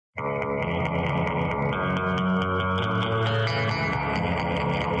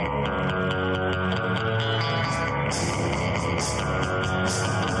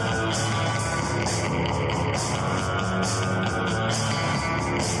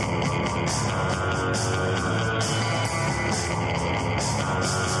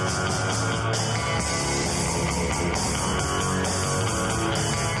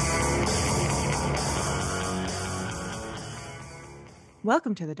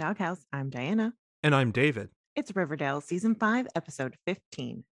Welcome to the Doghouse. I'm Diana. And I'm David. It's Riverdale, Season 5, Episode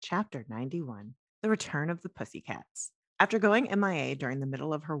 15, Chapter 91, The Return of the Pussycats. After going MIA during the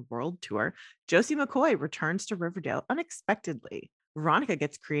middle of her world tour, Josie McCoy returns to Riverdale unexpectedly. Veronica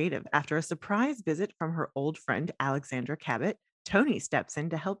gets creative after a surprise visit from her old friend Alexandra Cabot. Tony steps in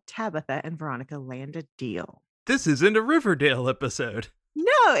to help Tabitha and Veronica land a deal. This isn't a Riverdale episode.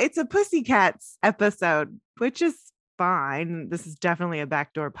 No, it's a Pussycats episode, which is fine. This is definitely a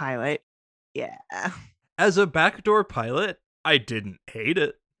backdoor pilot. Yeah. As a backdoor pilot, I didn't hate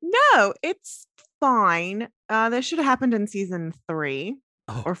it. No, it's fine. This should have happened in season 3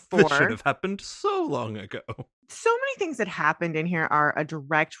 or 4. This should have happened so long ago. So many things that happened in here are a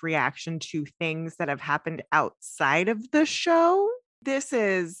direct reaction to things that have happened outside of the show. This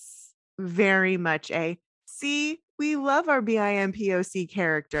is very much we love our BIMPOC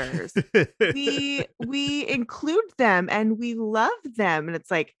characters. we include them and we love them. And it's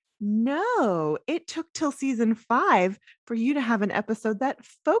like, no, it took till season 5 for you to have an episode that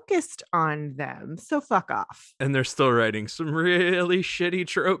focused on them. So fuck off. And they're still writing some really shitty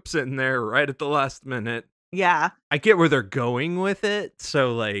tropes in there right at the last minute. Yeah. I get where they're going with it.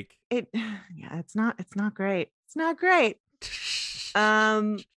 So it's not great. It's not great.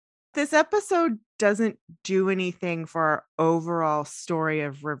 This episode doesn't do anything for our overall story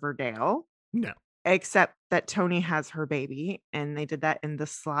of Riverdale. No. Except that Tony has her baby, and they did that in the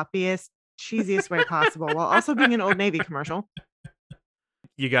sloppiest, cheesiest way possible, while also being an Old Navy commercial.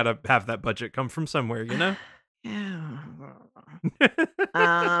 You gotta have that budget come from somewhere, you know? Yeah.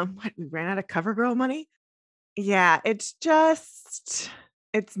 We ran out of CoverGirl money? Yeah, it's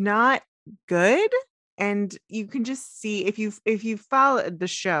not good. And you can just see if you followed the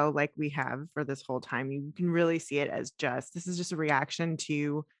show like we have for this whole time, you can really see it as this is just a reaction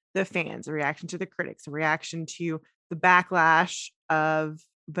to the fans, a reaction to the critics, a reaction to the backlash of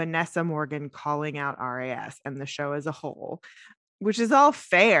Vanessa Morgan calling out RAS and the show as a whole, which is all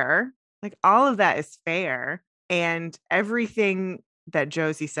fair. Like all of that is fair. And everything that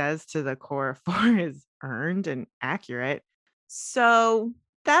Josie says to the core 4 is earned and accurate. So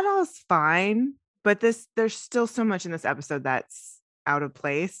that all's fine. But there's still so much in this episode that's out of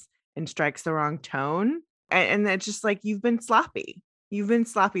place and strikes the wrong tone. And it's just like, you've been sloppy. You've been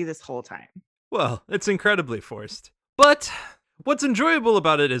sloppy this whole time. Well, it's incredibly forced. But what's enjoyable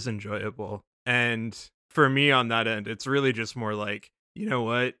about it is enjoyable. And for me on that end, it's really just more like, you know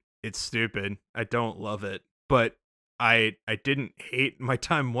what? It's stupid. I don't love it. But I didn't hate my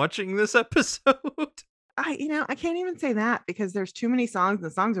time watching this episode. I can't even say that because there's too many songs. And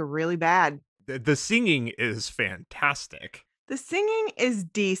the songs are really bad. The singing is fantastic. The singing is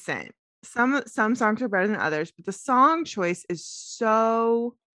decent. Some songs are better than others, but the song choice is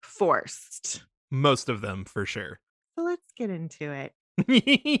so forced. Most of them, for sure. So let's get into it.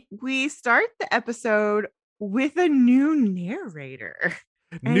 We start the episode with a new narrator.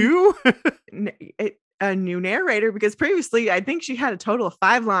 New? A new narrator, because previously I think she had a total of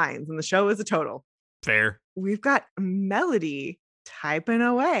 5 lines and the show is a total. Fair. We've got Melody typing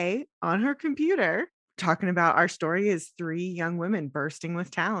away on her computer, talking about our story is 3 young women bursting with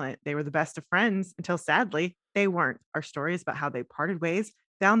talent. They were the best of friends until sadly they weren't. Our story is about how they parted ways,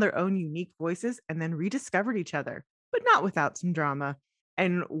 found their own unique voices, and then rediscovered each other, but not without some drama.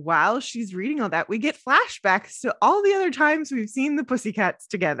 And while she's reading all that, we get flashbacks to all the other times we've seen the Pussycats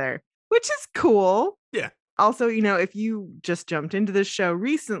together, which is cool. Yeah. Also, if you just jumped into this show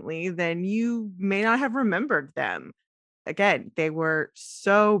recently, then you may not have remembered them. Again, they were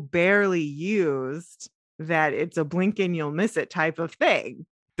so barely used that it's a blink and you'll miss it type of thing.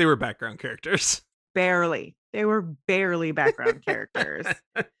 They were background characters. Barely. They were barely background characters.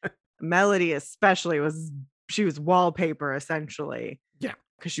 Melody especially she was wallpaper essentially. Yeah.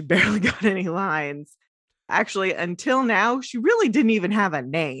 Because she barely got any lines. Actually, until now, she really didn't even have a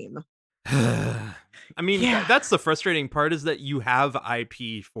name. I mean, That's the frustrating part, is that you have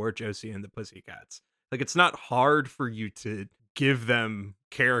IP for Josie and the Pussycats. Like, it's not hard for you to give them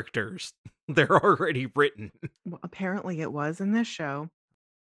characters. They're already written. Well, apparently it was in this show.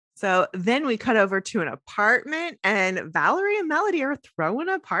 So then we cut over to an apartment and Valerie and Melody are throwing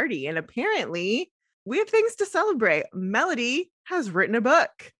a party. And apparently we have things to celebrate. Melody has written a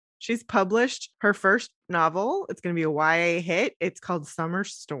book. She's published her first novel. It's going to be a YA hit. It's called Summer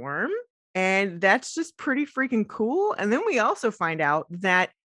Storm. And that's just pretty freaking cool. And then we also find out that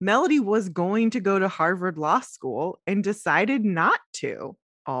Melody was going to go to Harvard Law School and decided not to.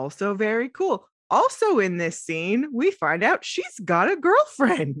 Also very cool. Also in this scene, we find out she's got a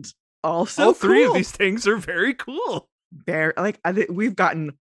girlfriend. Also all 3 cool. of these things are very cool. We've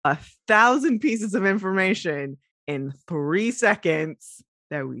gotten 1,000 pieces of information in 3 seconds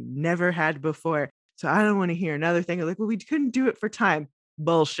that we never had before. So I don't want to hear another thing. Like, well, we couldn't do it for time.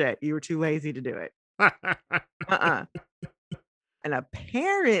 Bullshit. You were too lazy to do it. Uh-uh. And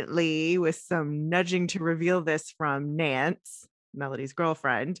apparently, with some nudging to reveal this from Nance, Melody's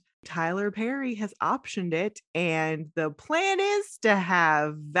girlfriend, Tyler Perry has optioned it. And the plan is to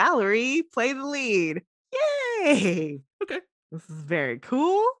have Valerie play the lead. Yay! Okay. This is very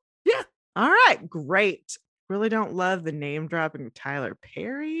cool. Yeah. All right, great. Really don't love the name dropping of Tyler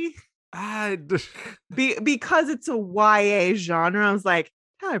Perry. Because it's a YA genre. I was like,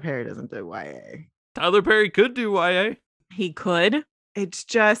 Tyler Perry doesn't do YA. Tyler Perry could do YA. He could. It's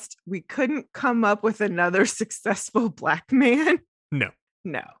just we couldn't come up with another successful black man. No.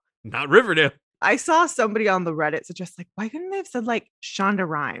 No. Not Riverdale. I saw somebody on the Reddit suggest, like, why couldn't they have said, like, Shonda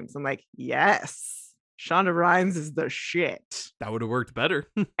Rhimes? I'm like, yes, Shonda Rhimes is the shit. That would have worked better.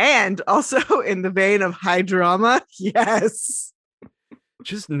 And also in the vein of high drama, yes.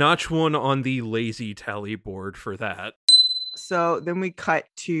 Just notch one on the lazy tally board for that. So then we cut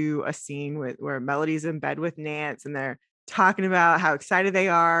to a scene where Melody's in bed with Nance and they're talking about how excited they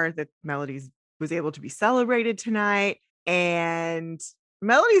are that Melody's was able to be celebrated tonight. And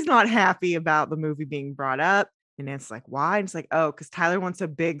Melody's not happy about the movie being brought up. And Nance's like, why? And it's like, oh, because Tyler wants a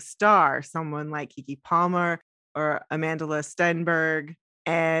big star, someone like Kiki Palmer or Amanda Stenberg,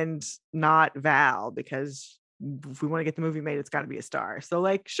 and not Val, because if we want to get the movie made, it's got to be a star. So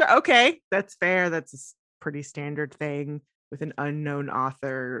like, sure, okay, that's fair. That's a pretty standard thing with an unknown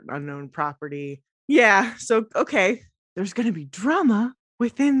author, unknown property. Yeah. So, okay, there's going to be drama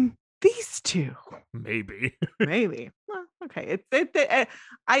within these two. Maybe. Maybe. Well, okay.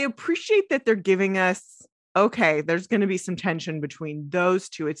 I appreciate that they're giving us, okay, there's going to be some tension between those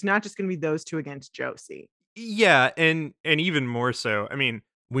two. It's not just going to be those two against Josie. Yeah. And even more so, I mean,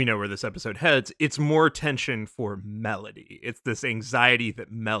 we know where this episode heads. It's more tension for Melody. It's this anxiety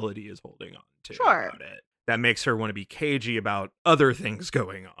that Melody is holding on to about it that makes her want to be cagey about other things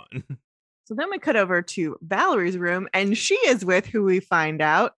going on. So then we cut over to Valerie's room, and she is with who we find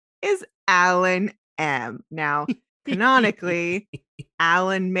out is Alan M. Now, canonically,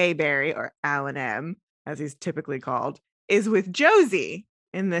 Alan Mayberry, or Alan M, as he's typically called, is with Josie.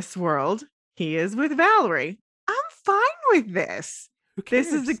 In this world, he is with Valerie. I'm fine with this.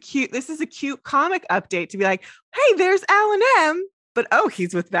 This is a cute comic update to be like, hey, there's Alan M, but oh,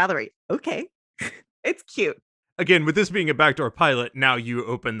 he's with Valerie. Okay. It's cute. Again, with this being a backdoor pilot, now you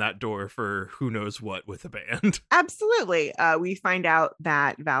open that door for who knows what with a band. Absolutely. We find out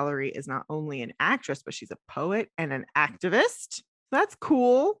that Valerie is not only an actress, but she's a poet and an activist. That's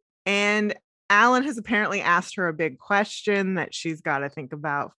cool. And Alan has apparently asked her a big question that she's got to think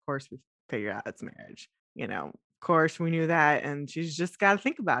about. Of course, we figured out it's marriage. You know, of course, we knew that. And she's just got to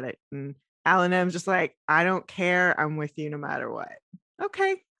think about it. And Alan M's just like, I don't care. I'm with you no matter what.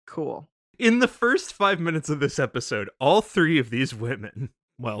 Okay, cool. In the first 5 minutes of this episode, all three of these women,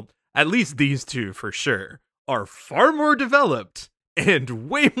 well, at least these two for sure, are far more developed and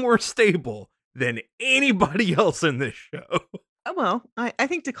way more stable than anybody else in this show. Well, I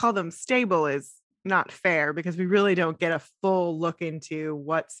think to call them stable is not fair because we really don't get a full look into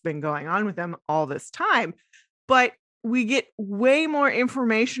what's been going on with them all this time. But we get way more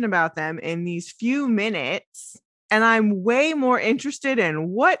information about them in these few minutes. And I'm way more interested in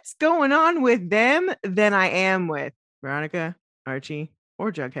what's going on with them than I am with Veronica, Archie,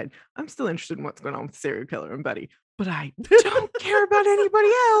 or Jughead. I'm still interested in what's going on with Serial Killer and Buddy, but I don't care about anybody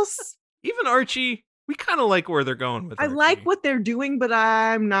else. Even Archie, we kind of like where they're going with Archie. I like what they're doing, but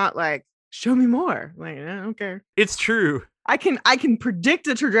I'm not like, show me more. Like, I don't care. It's true. I can predict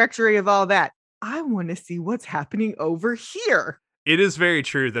the trajectory of all that. I want to see what's happening over here. It is very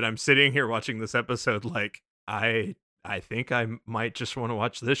true that I'm sitting here watching this episode like, I think I might just want to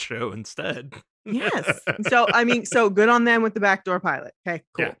watch this show instead. Yes. So, I mean, so good on them with the backdoor pilot. Okay,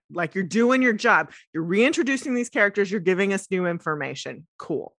 cool. Yeah. Like you're doing your job. You're reintroducing these characters. You're giving us new information.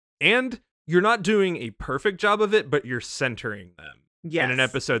 Cool. And you're not doing a perfect job of it, but you're centering them in an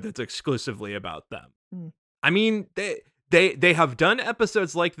episode that's exclusively about them. Mm. I mean, they have done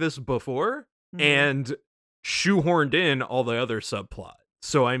episodes like this before and shoehorned in all the other subplots.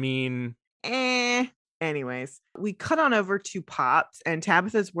 So, I mean... Anyways, we cut on over to Pops and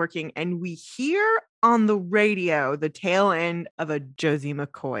Tabitha's working and we hear on the radio the tail end of a Josie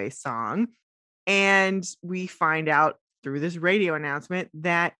McCoy song. And we find out through this radio announcement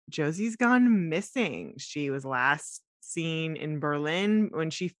that Josie's gone missing. She was last seen in Berlin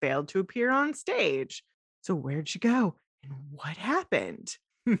when she failed to appear on stage. So where'd she go? And what happened?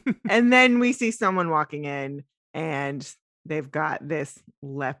 And then we see someone walking in and they've got this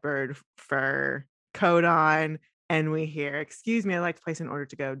leopard fur coat on And we hear, "Excuse me, I'd like to place an order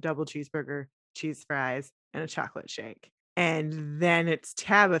to go, double cheeseburger, cheese fries, and a chocolate shake." And then it's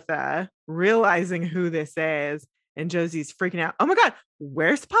Tabitha realizing who this is, and Josie's freaking out. "Oh my God,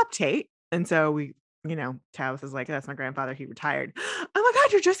 where's Pop Tate?" And so Tabitha's like, "That's my grandfather. He retired." "Oh my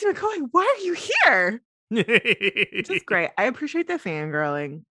God, you're Josie McCoy. Why are you here?" Which is great. I appreciate the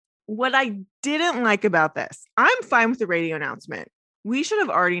fangirling. What I didn't like about this, I'm fine with the radio announcement. We should have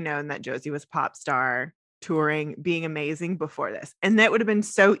already known that Josie was pop star touring, being amazing before this. And that would have been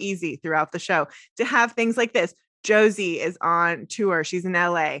so easy throughout the show to have things like this. Josie is on tour. She's in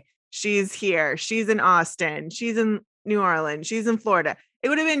LA. She's here. She's in Austin. She's in New Orleans. She's in Florida. It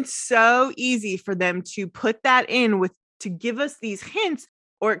would have been so easy for them to put that in to give us these hints.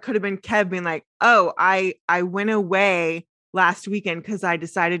 Or it could have been Kev being like, "Oh, I went away last weekend because I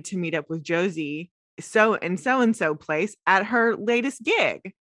decided to meet up with Josie so and so place at her latest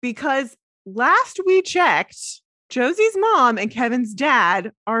gig." Because last we checked, Josie's mom and Kevin's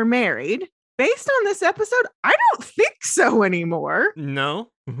dad are married. Based on this episode, I don't think so anymore.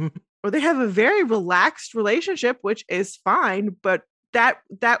 No. Or they have a very relaxed relationship, which is fine, but that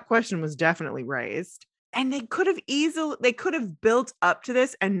question was definitely raised. And they could have built up to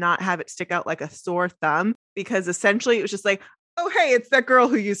this and not have it stick out like a sore thumb, because essentially it was just like, "Oh, hey, it's that girl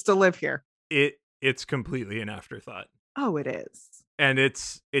who used to live here." It's completely an afterthought. Oh, it is. And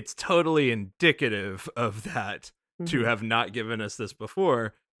it's totally indicative of that to have not given us this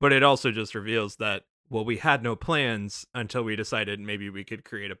before, but it also just reveals that, well, we had no plans until we decided maybe we could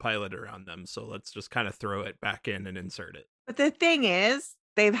create a pilot around them. So let's just kind of throw it back in and insert it. But the thing is,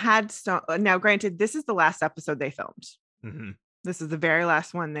 they've had now, granted, this is the last episode they filmed. Mm-hmm. This is the very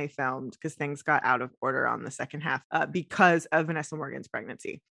last one they filmed because things got out of order on the second half because of Vanessa Morgan's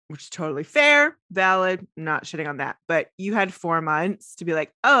pregnancy, which is totally fair, valid, not shitting on that. But you had 4 months to be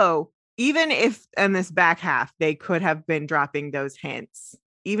like, oh, even if in this back half, they could have been dropping those hints,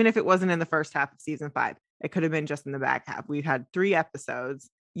 even if it wasn't in the first half of season 5, it could have been just in the back half. We've had 3 episodes.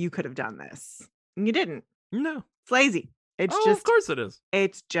 You could have done this. And you didn't. No. It's lazy. Of course it is.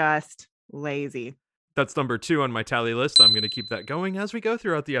 It's just lazy. That's number 2 on my tally list. I'm going to keep that going as we go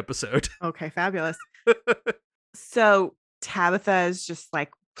throughout the episode. Okay, fabulous. So Tabitha is just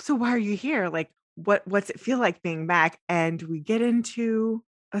like, "So why are you here? Like, what's it feel like being back?" And we get into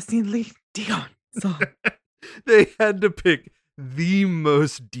a Celine Dion song. They had to pick the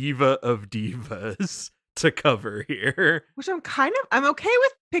most diva of divas to cover here. Which I'm okay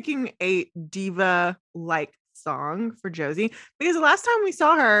with picking a diva-like song for Josie, because the last time we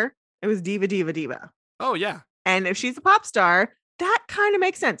saw her, it was Diva, Diva, Diva. Oh, yeah. And if she's a pop star, that kind of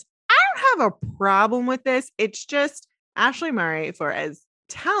makes sense. I don't have a problem with this. It's just Ashley Murray, for as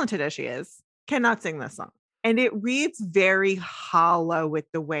talented as she is, cannot sing this song. And it reads very hollow with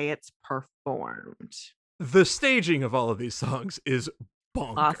the way it's performed. The staging of all of these songs is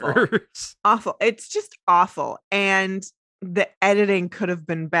bonkers. Awful. It's just awful. And the editing could have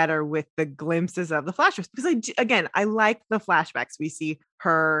been better with the glimpses of the flashbacks, because I like the flashbacks. We see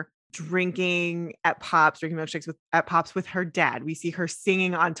her drinking milkshakes at Pops with her dad. We see her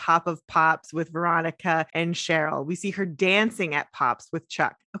singing on top of Pops with Veronica and Cheryl. We see her dancing at Pops with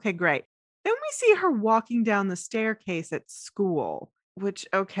Chuck. Okay, great. Then we see her walking down the staircase at school, which,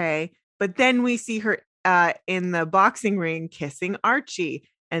 okay. But then we see her in the boxing ring kissing Archie.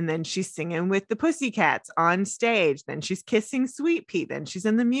 And then she's singing with the Pussycats on stage. Then she's kissing Sweet Pea. Then she's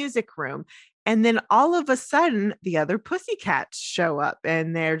in the music room. And then all of a sudden, the other Pussycats show up,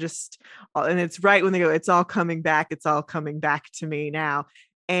 and they're just, and it's right when they go, "It's all coming back. It's all coming back to me now."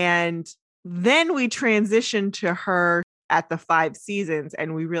 And then we transition to her at the 5 seasons,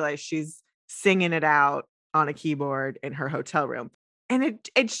 and we realize she's singing it out on a keyboard in her hotel room. And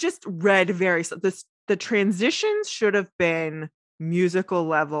it's just read very, the transitions should have been musical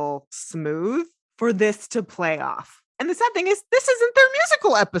level smooth for this to play off. And the sad thing is, this isn't their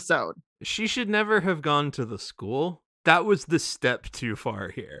musical episode. She should never have gone to the school. That was the step too far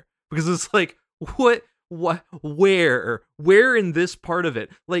here. Because it's like, where in this part of it?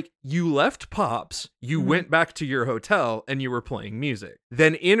 Like, you left Pops, you went back to your hotel, and you were playing music.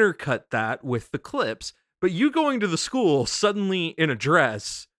 Then intercut that with the clips. But you going to the school suddenly in a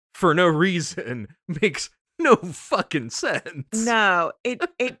dress for no reason makes no fucking sense. No,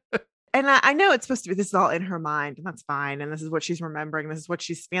 and I know it's supposed to be, this is all in her mind, and that's fine. And this is what she's remembering. This is what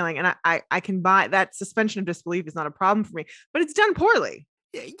she's feeling. And I can buy that. Suspension of disbelief is not a problem for me, but it's done poorly.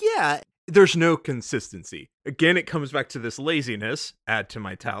 Yeah. There's no consistency. Again, it comes back to this laziness, add to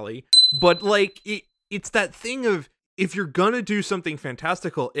my tally. But like, it's that thing of, if you're gonna do something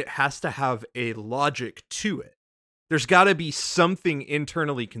fantastical, it has to have a logic to it. There's got to be something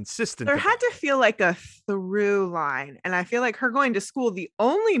internally consistent There about had to it. feel like a through line, and I feel like her going to school, the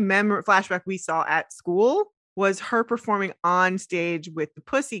only flashback we saw at school was her performing on stage with the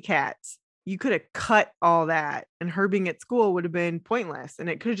Pussycats. You could have cut all that, and her being at school would have been pointless, and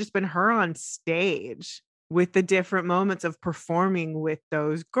it could have just been her on stage with the different moments of performing with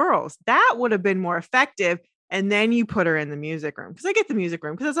those girls. That would have been more effective, and then you put her in the music room, because I get the music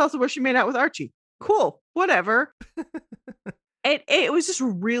room, because that's also where she made out with Archie. Cool, whatever. It was just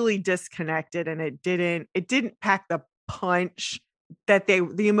really disconnected, and it didn't pack the punch that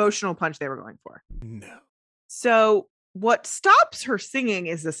the emotional punch they were going for. No. So what stops her singing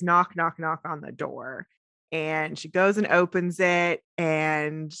is this knock, knock, knock on the door. And she goes and opens it,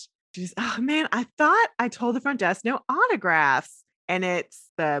 and she's, oh man, I thought I told the front desk no autographs. And it's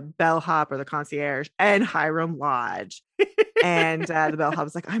the bellhop or the concierge and Hiram Lodge. And the bellhop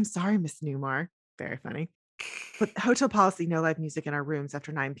is like, I'm sorry, Miss Newmar. Very funny. But hotel policy, no live music in our rooms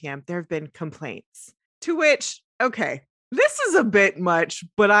after 9 p.m. There have been complaints. To which, okay, this is a bit much,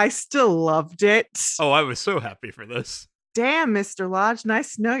 but I still loved it. Oh, I was so happy for this. Damn, Mr. Lodge,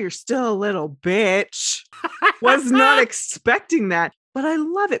 nice to know you're still a little bitch. Was not expecting that, but I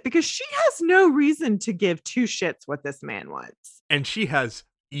love it because she has no reason to give two shits what this man wants. And she has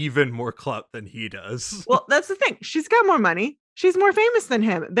even more clout than he does. Well, that's the thing. She's got more money. She's more famous than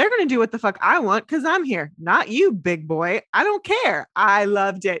him. They're going to do what the fuck I want because I'm here. Not you, big boy. I don't care. I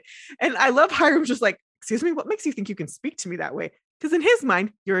loved it. And I love Hiram's just like, excuse me, what makes you think you can speak to me that way? Because in his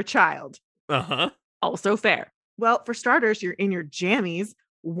mind, you're a child. Uh-huh. Also fair. Well, for starters, you're in your jammies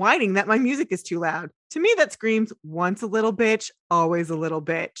whining that my music is too loud. To me, that screams once a little bitch, always a little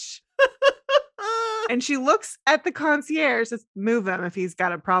bitch. And she looks at the concierge, says, move him if he's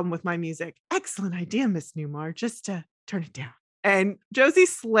got a problem with my music. Excellent idea, Miss Newmar, just to turn it down. And Josie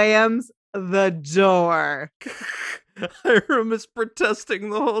slams the door. Hiram is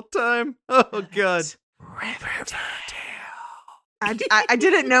protesting the whole time. Oh, God. Riverdale. I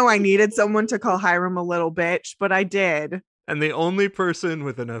didn't know I needed someone to call Hiram a little bitch, but I did. And the only person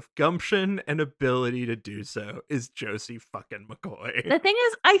with enough gumption and ability to do so is Josie fucking McCoy. The thing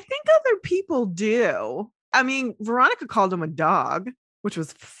is, I think other people do. I mean, Veronica called him a dog, which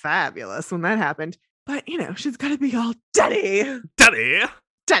was fabulous when that happened. But, you know, she's got to be all daddy. Daddy!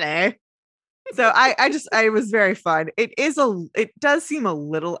 Daddy. So I was very fun. It does seem a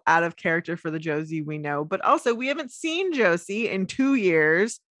little out of character for the Josie we know, but also we haven't seen Josie in 2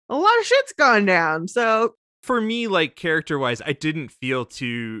 years. A lot of shit's gone down. So for me, like character-wise, I didn't feel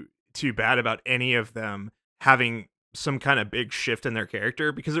too bad about any of them having some kind of big shift in their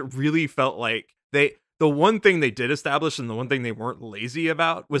character because it really felt like the one thing they did establish and the one thing they weren't lazy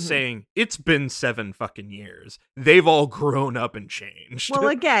about was saying it's been 7 fucking years. They've all grown up and changed. Well,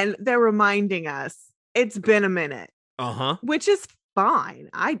 again, they're reminding us it's been a minute. Uh-huh. Which is fine.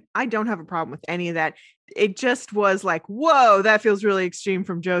 I don't have a problem with any of that. It just was like, whoa, that feels really extreme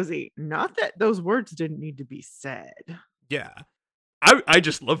from Josie. Not that those words didn't need to be said. Yeah. I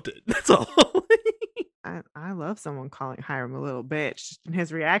just loved it. That's all. I love someone calling Hiram a little bitch, and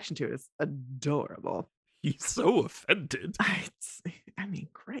his reaction to it is adorable. He's so offended. I mean,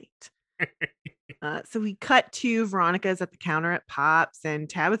 great. So we cut to Veronica's at the counter at Pops, and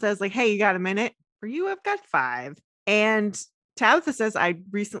Tabitha's like, hey, you got a minute? For you, I've got 5. And Tabitha says, I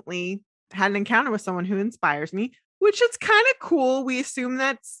recently had an encounter with someone who inspires me, which is kind of cool. We assume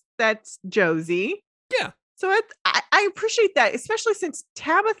that's Josie. Yeah. So I appreciate that, especially since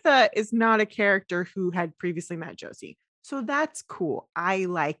Tabitha is not a character who had previously met Josie. So that's cool. I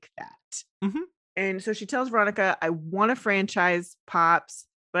like that. Mm-hmm. And so she tells Veronica, I want to franchise Pops,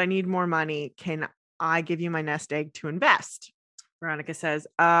 but I need more money. Can I give you my nest egg to invest? Veronica says,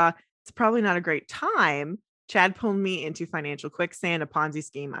 it's probably not a great time. Chad pulled me into financial quicksand, a Ponzi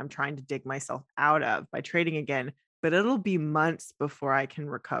scheme I'm trying to dig myself out of by trading again, but it'll be months before I can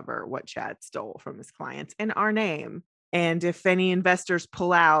recover what Chad stole from his clients in our name. And if any investors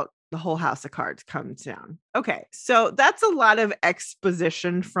pull out, the whole house of cards comes down. Okay, so that's a lot of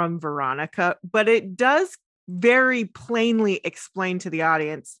exposition from Veronica, but it does very plainly explain to the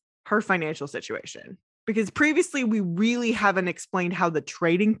audience her financial situation. Because previously we really haven't explained how the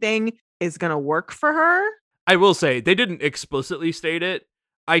trading thing is going to work for her. I will say they didn't explicitly state it.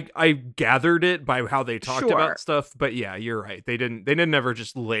 I gathered it by how they talked about stuff, but yeah, you're right. They didn't ever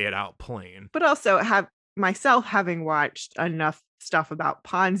just lay it out plain. But also having watched enough stuff about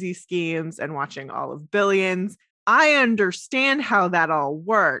Ponzi schemes and watching all of Billions, I understand how that all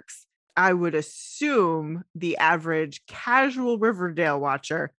works. I would assume the average casual Riverdale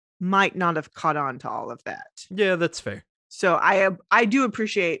watcher might not have caught on to all of that. Yeah, that's fair. So I do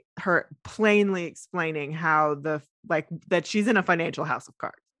appreciate her plainly explaining how that she's in a financial house of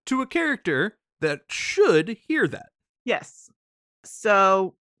cards. To a character that should hear that. Yes.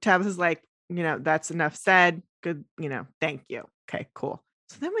 So Tabitha's like, that's enough said. Good, thank you. Okay, cool.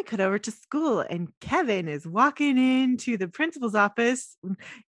 So then we cut over to school and Kevin is walking into the principal's office.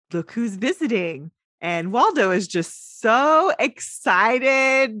 Look who's visiting. And Waldo is just so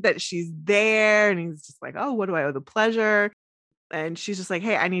excited that she's there. And he's just like, oh, what do I owe the pleasure? And she's just like,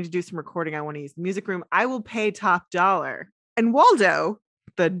 hey, I need to do some recording. I want to use the music room. I will pay top dollar. And Waldo,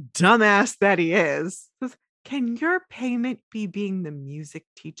 the dumbass that he is, says, can your payment be being the music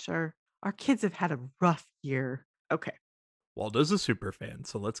teacher? Our kids have had a rough year. Okay. Waldo's a super fan,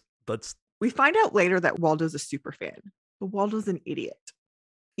 so let's We find out later that Waldo's a super fan, but Waldo's an idiot.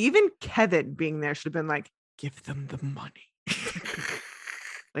 Even Kevin being there should have been like, give them the money.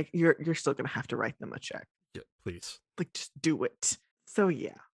 Like you're still gonna have to write them a check. Yeah, please. Like just do it. So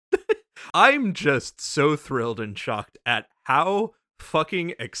yeah. I'm just so thrilled and shocked at how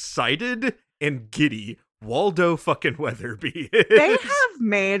fucking excited and giddy Waldo fucking Weatherby is. They have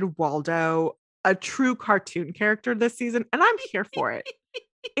made Waldo a true cartoon character this season, and I'm here for it.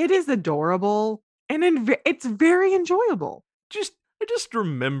 It is adorable, and it's very enjoyable. I just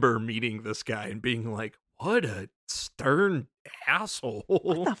remember meeting this guy and being like, what a stern asshole.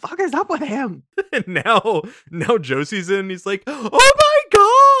 What the fuck is up with him? And now Josie's in, he's like, oh my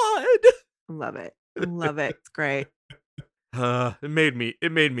god! Love it. Love it. It's great.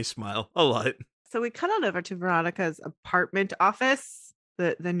 It made me smile a lot. So we cut on over to Veronica's apartment office,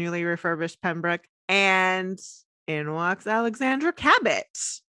 the newly refurbished Pembroke, and in walks Alexandra Cabot.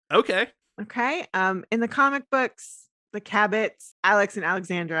 Okay. In the comic books, the Cabots, Alex and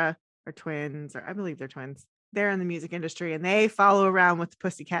Alexandra are twins, or I believe they're twins. They're in the music industry and they follow around with the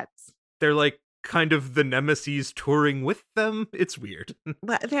Pussycats. They're like kind of the nemesis touring with them. It's weird.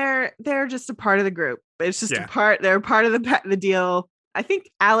 But they're just a part of the group. It's just Yeah. they're a part of the deal. I think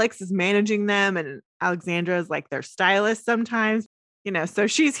Alex is managing them and Alexandra is like their stylist sometimes. So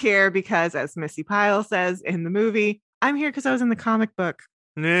she's here because, as Missy Pyle says in the movie, I'm here because I was in the comic book.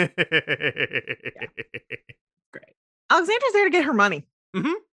 Yeah. Great. Alexandra's there to get her money.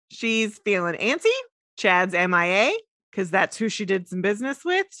 Mm-hmm. She's feeling antsy. Chad's MIA because that's who she did some business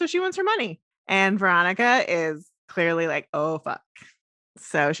with. So she wants her money. And Veronica is clearly like, oh, fuck.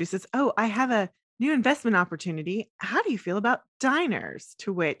 So she says, oh, I have a new investment opportunity. How do you feel about diners?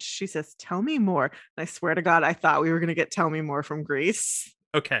 To which she says, tell me more. And I swear to God, I thought we were going to get tell me more from Grease.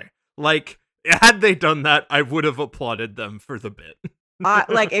 Okay. Like, had they done that, I would have applauded them for the bit.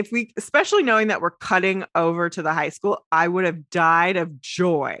 Like if we, especially knowing that we're cutting over to the high school, I would have died of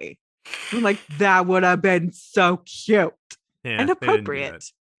joy. I'm like, that would have been so cute and appropriate.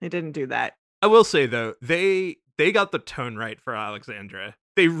 They didn't do that. I will say though, they got the tone right for Alexandra.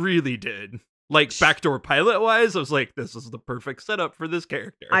 They really did. Like backdoor pilot wise, I was like, this is the perfect setup for this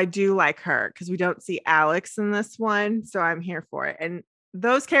character. I do like her because we don't see Alex in this one, so I'm here for it. And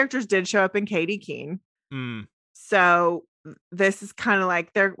those characters did show up in Katie Keene. So this is kind of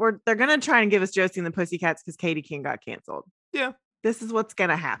like they're gonna try and give us Josie and the Pussycats because Katie Keene got canceled. Yeah. This is what's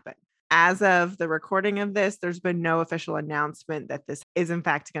gonna happen. As of the recording of this, there's been no official announcement that this is in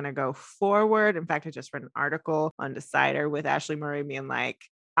fact going to go forward. In fact, I just read an article on Decider with Ashley Murray being like,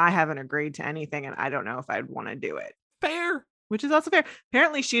 I haven't agreed to anything and I don't know if I'd want to do it. Fair. Which is also fair.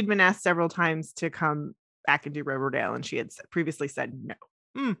 Apparently, she had been asked several times to come back and do Riverdale and she had previously said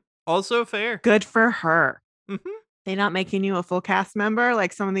no. Also fair. Good for her. Mm-hmm. They're not making you a full cast member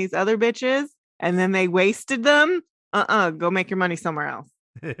like some of these other bitches and then they wasted them. Go make your money somewhere else.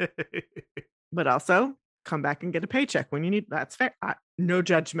 But also come back and get a paycheck when you need. That's fair. No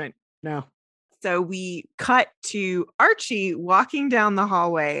judgment. No. So we cut to Archie walking down the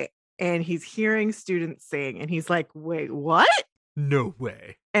hallway and he's hearing students sing and he's like, wait, what? No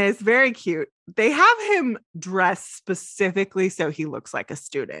way. And it's very cute. They have him dressed specifically so he looks like a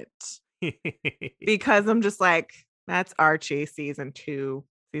student. Because I'm just like, that's Archie season 2,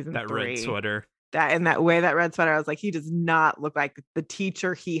 season 3. That red sweater. That in that way, that red sweater, I was like, he does not look like the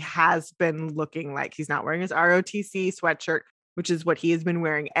teacher he has been looking like. He's not wearing his ROTC sweatshirt, which is what he has been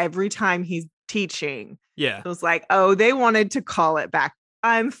wearing every time he's teaching. Yeah. So it's like, oh, they wanted to call it back.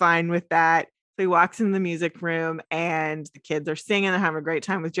 I'm fine with that. So he walks in the music room and the kids are singing and having a great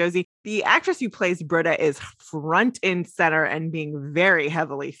time with Josie. The actress who plays Britta is front and center and being very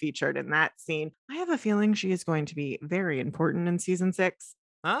heavily featured in that scene. I have a feeling she is going to be very important in season 6.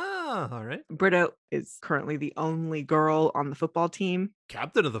 Ah, all right. Britta is currently the only girl on the football team.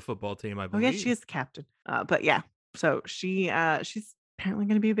 Captain of the football team, I believe. Oh, yeah, she is the captain. But yeah, so she's apparently going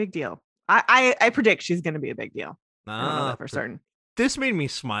to be a big deal. I predict she's going to be a big deal. I don't know Ah, that for certain. this made me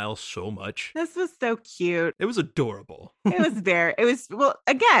smile so much. This was so cute. It was adorable. Well,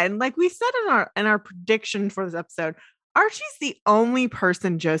 again, like we said in our prediction for this episode, Archie's the only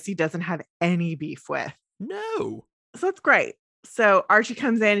person Josie doesn't have any beef with. No. So that's great. So Archie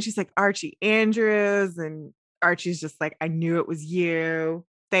comes in and she's like, Archie Andrews. And Archie's just like, I knew it was you.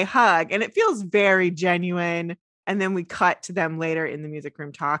 They hug and it feels very genuine. And then we cut to them later in the music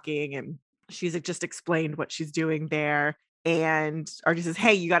room talking. And she's like, just explained what she's doing there. And Archie says,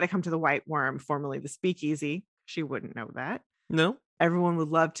 hey, you got to come to the White Worm, formerly the Speakeasy. She wouldn't know that. No. Everyone would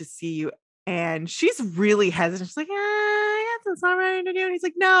love to see you. And she's really hesitant. She's like, I got some songwriting to do. And he's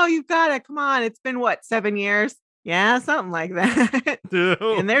like, no, you've got it. Come on. It's been what, 7 years? Yeah, something like that.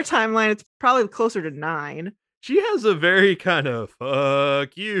 In their timeline, it's probably closer to 9. She has a very kind of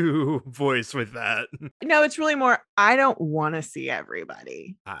fuck you voice with that. No, it's really more, I don't want to see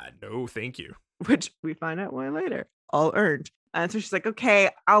everybody. No, thank you. Which we find out why later. All earned. And so she's like,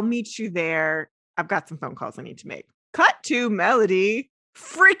 okay, I'll meet you there. I've got some phone calls I need to make. Cut to Melody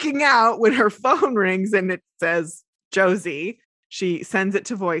freaking out when her phone rings and it says Josie. She sends it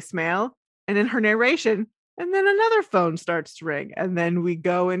to voicemail. And in her narration, and then another phone starts to ring. And then we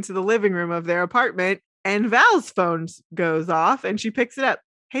go into the living room of their apartment and Val's phone goes off and she picks it up.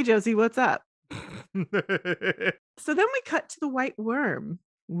 Hey, Josie, what's up? So then we cut to the White Worm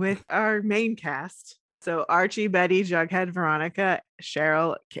with our main cast. So Archie, Betty, Jughead, Veronica,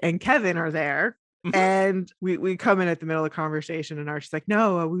 Cheryl, and Kevin are there. And we come in at the middle of the conversation and Archie's like,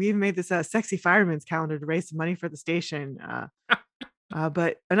 no, we even made this sexy fireman's calendar to raise some money for the station.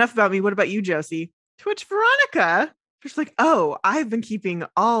 But enough about me. What about you, Josie? To which Veronica, she's like, oh, I've been keeping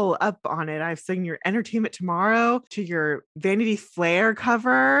all up on it. I've seen your Entertainment Tomorrow to your Vanity Fair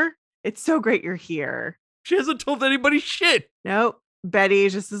cover. It's so great you're here. She hasn't told anybody shit. Nope. Betty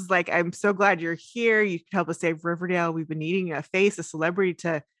just is like, I'm so glad you're here. You can help us save Riverdale. We've been needing a face, a celebrity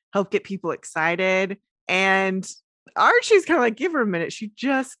to help get people excited. And Archie's kind of like, give her a minute. She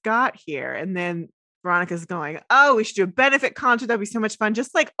just got here. And then Veronica's going, oh, we should do a benefit concert. That'd be so much fun.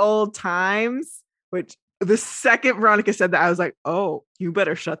 Just like old times. Which the second Veronica said that, I was like, oh, you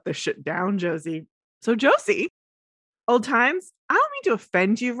better shut this shit down, Josie. So Josie, old times, I don't mean to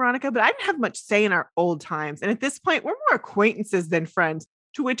offend you, Veronica, but I didn't have much say in our old times. And at this point, we're more acquaintances than friends.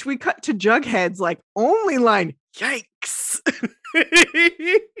 To which we cut to Jughead's like only line, yikes.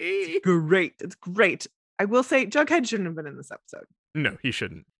 It's great. It's great. I will say Jughead shouldn't have been in this episode. No, he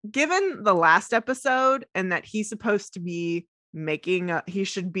shouldn't. Given the last episode and that he's supposed to be he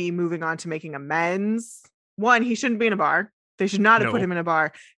should be moving on to making amends. 1, he shouldn't be in a bar. They should not have put him in a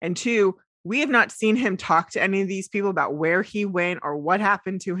bar. And 2, we have not seen him talk to any of these people about where he went or what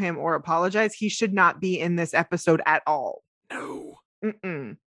happened to him or apologize. He should not be in this episode at all. No.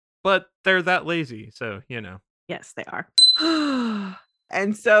 Mm-mm. But they're that lazy, so, you know. Yes, they are.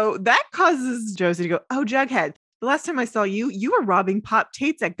 And so that causes Josie to go, oh, Jughead, the last time I saw you, you were robbing Pop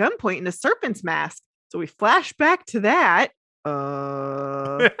Tates at gunpoint in a serpent's mask. So we flash back to that.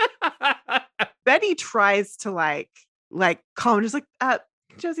 Betty tries to like calm, just like,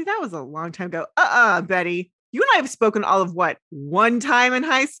 Josie, that was a long time ago. Betty, you and I have spoken all of what, one time in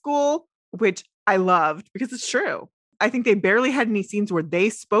high school, which I loved because it's true. I think they barely had any scenes where they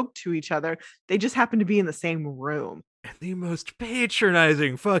spoke to each other. They just happened to be in the same room. And the most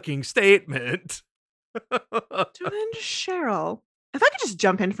patronizing fucking statement. To then Cheryl, if I could just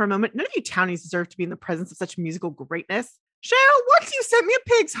jump in for a moment, none of you townies deserve to be in the presence of such musical greatness. Cheryl, once you sent me a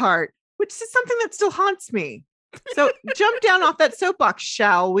pig's heart, which is something that still haunts me. So jump down off that soapbox,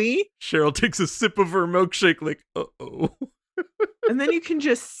 shall we? Cheryl takes a sip of her milkshake like, uh-oh. And then you can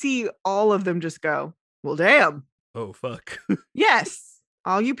just see all of them just go, well, damn. Oh, fuck. Yes.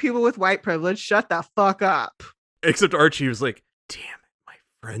 All you people with white privilege, shut the fuck up. Except Archie was like, damn it, my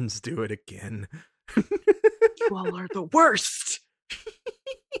friends do it again. You all are the worst.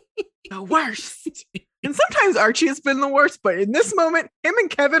 The worst. And sometimes Archie has been the worst, but in this moment, him and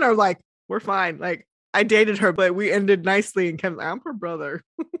Kevin are like, we're fine. Like, I dated her, but we ended nicely. And Kevin's like, I'm her brother.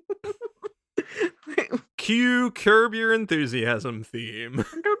 Cue Curb Your Enthusiasm theme.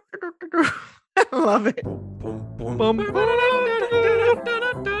 I love it.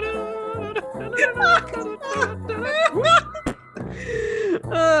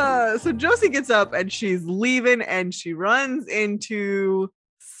 So Josie gets up and she's leaving and she runs into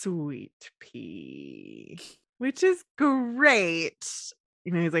Sweet Pea, which is great.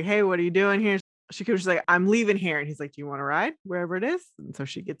 You know, he's like, hey, what are you doing here? She's like, I'm leaving here. And he's like, do you want to ride wherever it is? And so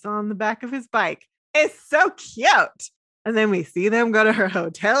she gets on the back of his bike. It's so cute. And then we see them go to her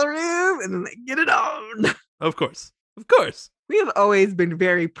hotel room and then they get it on. Of course. Of course. We have always been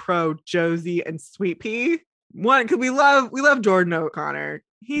very pro Josie and Sweet Pea. One, because we love Jordan O'Connor.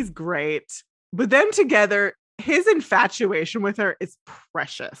 He's great. But them together, his infatuation with her is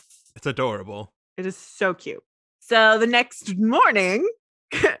precious. It's adorable. It is so cute. So the next morning,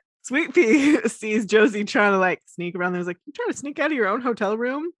 Sweet Pea sees Josie trying to like sneak around there. He's like, you trying to sneak out of your own hotel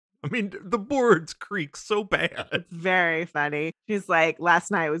room? I mean, the boards creak so bad. It's very funny. She's like, last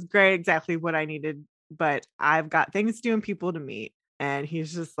night was great, exactly what I needed, but I've got things to do and people to meet. And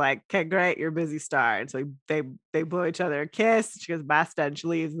he's just like, okay, great, you're a busy star. And so they blow each other a kiss. She goes, basta, and she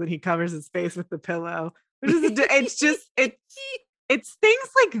leaves. And then he covers his face with the pillow. It's things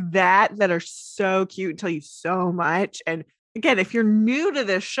like that are so cute and tell you so much. And again, if you're new to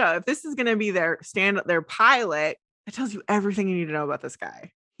this show, if this is going to be their pilot, it tells you everything you need to know about this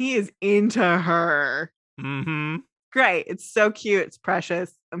guy. He is into her. Mm-hmm. Great. It's so cute. It's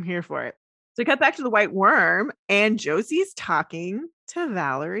precious. I'm here for it. So we cut back to the White Worm, and Josie's talking to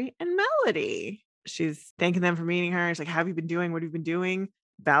Valerie and Melody. She's thanking them for meeting her. She's like, how have you been doing? What have you been doing?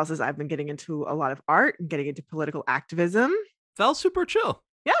 Val says, I've been getting into a lot of art and getting into political activism. Val's super chill.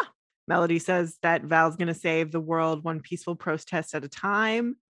 Yeah. Melody says that Val's going to save the world one peaceful protest at a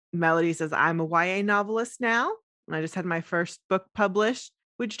time. Melody says, I'm a YA novelist now, and I just had my first book published.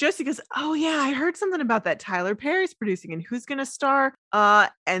 Which Josie goes, oh yeah, I heard something about that. Tyler Perry's producing, and who's gonna star?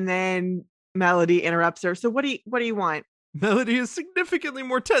 And then Melody interrupts her. So what do you want? Melody is significantly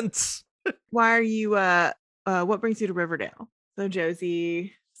more tense. Why are you? What brings you to Riverdale? So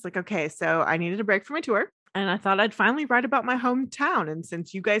Josie is like, okay, so I needed a break from my tour, and I thought I'd finally write about my hometown. And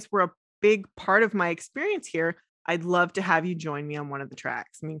since you guys were a big part of my experience here, I'd love to have you join me on one of the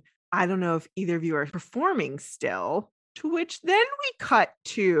tracks. I mean, I don't know if either of you are performing still. To which then we cut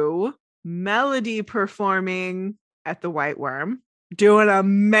to Melody performing at the White Worm, doing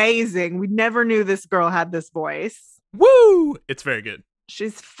amazing. We never knew this girl had this voice. Woo! It's very good.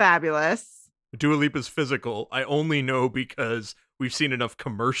 She's fabulous. Dua Lipa's physical, I only know because we've seen enough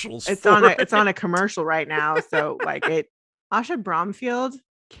commercials. It's on a commercial right now. So like Asha Bromfield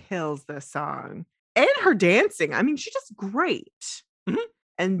kills this song. And her dancing. I mean, she's just great. Mm-hmm.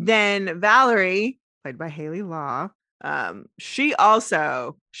 And then Valerie, played by Haley Law, she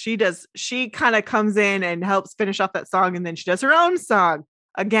kind of comes in and helps finish off that song, and then she does her own song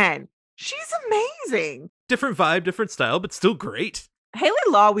again. She's amazing. Different vibe, different style, but still great. Haley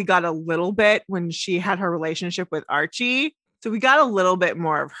Law, we got a little bit when she had her relationship with Archie. So we got a little bit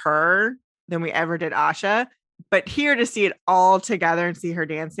more of her than we ever did Asha. But here to see it all together and see her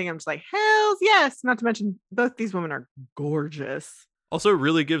dancing, I'm just like, hells yes. Not to mention, both these women are gorgeous. Also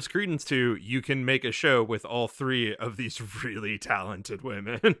really gives credence to you can make a show with all three of these really talented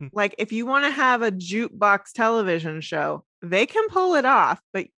women. Like, if you want to have a jukebox television show, they can pull it off,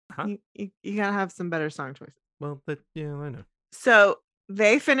 but you gotta have some better song choices. Well, yeah, I know. So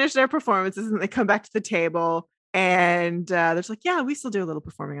they finish their performances and they come back to the table, and they're just like, yeah, we still do a little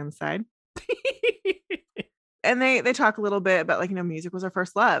performing on the side. And they talk a little bit about, like, music was our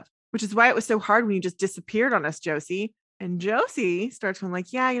first love, which is why it was so hard when you just disappeared on us, Josie. And Josie starts going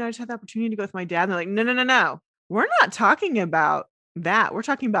like, yeah, I just had the opportunity to go with my dad. And they're like, no. We're not talking about that. We're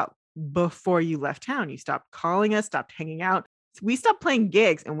talking about before you left town. You stopped calling us, stopped hanging out. We stopped playing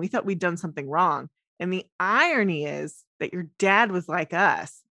gigs, and we thought we'd done something wrong. And the irony is that your dad was like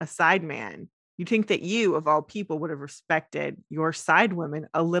us, a side man. You'd think that you, of all people, would have respected your side women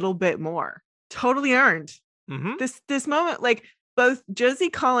a little bit more. Totally earned. Mm-hmm. This moment, like, both Josie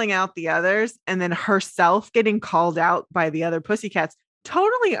calling out the others and then herself getting called out by the other Pussycats,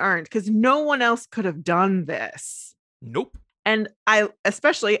 totally earned, because no one else could have done this. Nope. And I,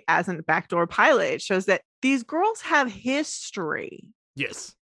 especially as a backdoor pilot, it shows that these girls have history.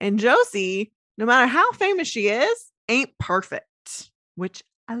 Yes. And Josie, no matter how famous she is, ain't perfect, which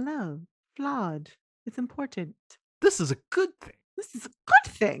I love. Flawed. It's important. This is a good thing. This is a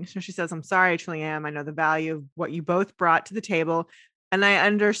good thing. So she says, I'm sorry, I truly am. I know the value of what you both brought to the table. And I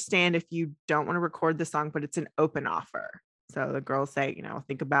understand if you don't want to record the song, but it's an open offer. So the girls say,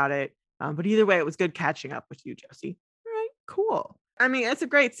 think about it. But either way, it was good catching up with you, Josie. All right, cool. I mean, it's a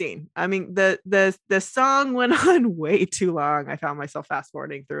great scene. I mean, the song went on way too long. I found myself fast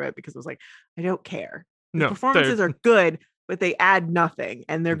forwarding through it because it was like, I don't care. The performances are good, but they add nothing,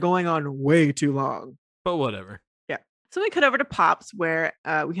 and they're going on way too long. But whatever. Yeah. So we cut over to Pops, where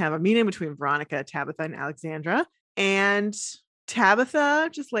we have a meeting between Veronica, Tabitha, and Alexandra. And Tabitha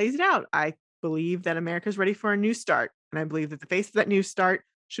just lays it out. I believe that America's ready for a new start. And I believe that the face of that new start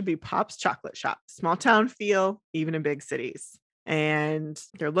should be Pop's Chocolate Shop. Small town feel, even in big cities. And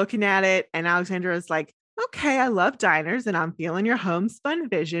they're looking at it. And Alexandra is like, okay, I love diners and I'm feeling your homespun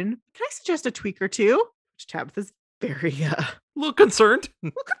vision. Can I suggest a tweak or two? Which Tabitha's very, a little concerned. A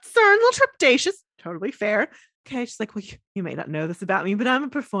little trepidatious. totally fair. Okay, she's like, well, you may not know this about me, but I'm a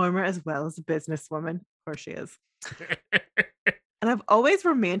performer as well as a businesswoman. Of course she is. And I've always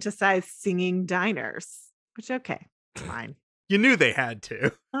romanticized singing diners, which, okay, fine. You knew they had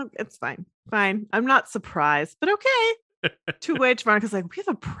to. Oh, it's fine. Fine. I'm not surprised, but okay. To which Veronica's like, we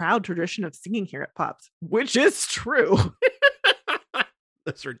have a proud tradition of singing here at Pops, which is true.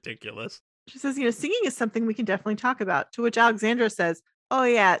 That's ridiculous. She says, singing is something we can definitely talk about. To which Alexandra says, oh,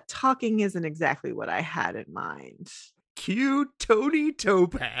 yeah, talking isn't exactly what I had in mind. Cue Tony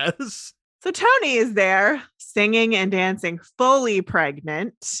Topaz. So Tony is there singing and dancing, fully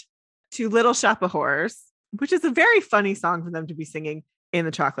pregnant, to Little Shop of Horrors, which is a very funny song for them to be singing in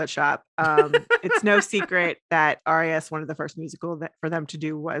the chocolate shop. It's no secret that RAS, one of the first musical that for them to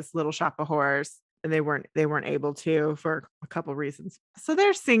do was Little Shop of Horrors, and they weren't able to for a couple reasons. So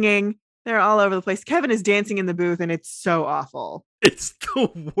they're singing. They're all over the place. Kevin is dancing in the booth, and it's so awful. It's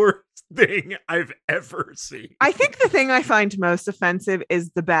the worst thing I've ever seen. I think the thing I find most offensive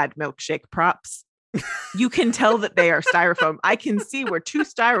is the bad milkshake props. You can tell that they are styrofoam. I can see where two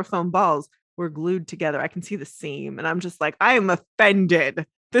styrofoam balls were glued together. I can see the seam, and I'm just like, I am offended.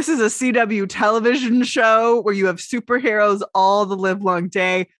 This is a CW television show where you have superheroes all the live long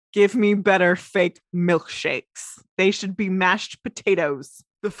day. Give me better fake milkshakes. They should be mashed potatoes.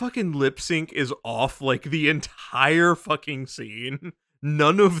 The fucking lip sync is off like the entire fucking scene.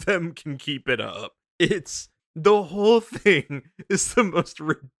 None of them can keep it up. The whole thing is the most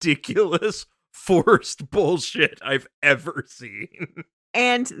ridiculous, forced bullshit I've ever seen.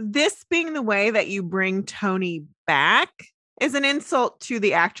 And this being the way that you bring Tony back is an insult to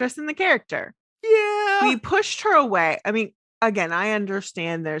the actress and the character. Yeah. We pushed her away. I mean, again, I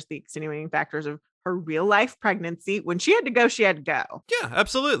understand there's the extenuating factors of her real life pregnancy. When she had to go, she had to go. Yeah,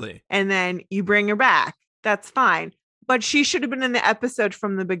 absolutely. And then you bring her back. That's fine. But she should have been in the episode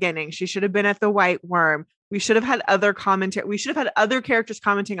from the beginning. She should have been at the White Worm. We should have had other commentary. We should have had other characters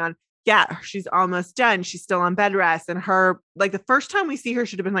commenting on, yeah, she's almost done. She's still on bed rest. And her, like, the first time we see her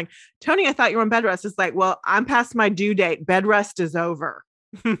should have been like, Tony, I thought you were on bed rest. It's like, well, I'm past my due date. Bed rest is over.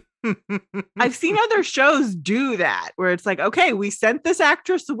 I've seen other shows do that where it's like, okay, we sent this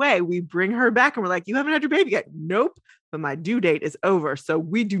actress away. We bring her back and we're like, you haven't had your baby yet. Nope. But my due date is over. So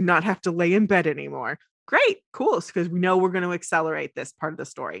we do not have to lay in bed anymore. Great. Cool. Because we know we're going to accelerate this part of the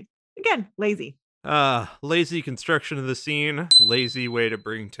story. Again, lazy. Lazy construction of the scene. Lazy way to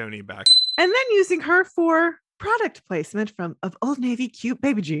bring Tony back. And then using her for product placement of Old Navy cute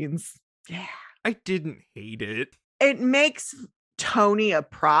baby jeans. Yeah. I didn't hate it. It makes Tony a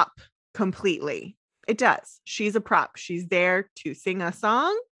prop completely. It does. She's a prop. She's there to sing a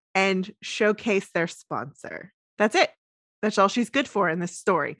song and showcase their sponsor. That's it. That's all she's good for in this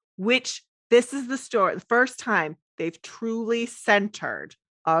story, which this is the story, the first time they've truly centered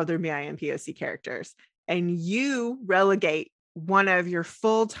all their BIMPOC characters. And you relegate one of your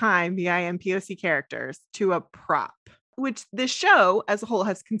full-time BIMPOC characters to a prop, which this show as a whole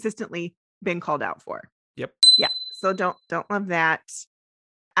has consistently been called out for. Yep. Yeah. So don't love that.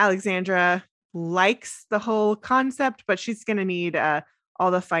 Alexandra likes the whole concept, but she's going to need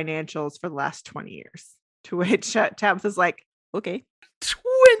all the financials for the last 20 years. To which Tabitha's like, okay.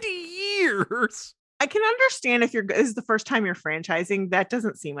 20 years? I can understand if this is the first time you're franchising. That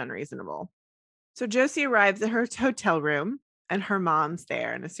doesn't seem unreasonable. So Josie arrives at her hotel room and her mom's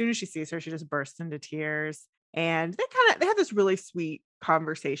there. And as soon as she sees her, she just bursts into tears. And they have this really sweet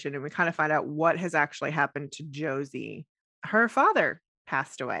conversation, and we kind of find out what has actually happened to Josie. Her father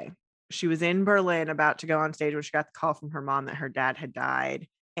passed away. She was in Berlin about to go on stage when she got the call from her mom that her dad had died,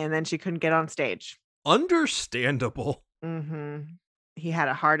 and then she couldn't get on stage. Understandable. Mm-hmm. He had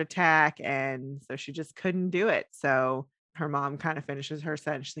a heart attack, and so she just couldn't do it. So her mom kind of finishes her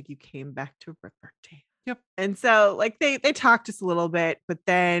sentence. She's like, you came back to Riverdale. Yep. And so like they talked just a little bit, but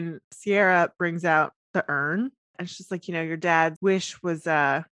then Sierra brings out the urn, and she's like, your dad's wish was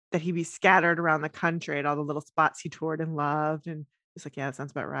that he be scattered around the country at all the little spots he toured and loved. And he's like, yeah, that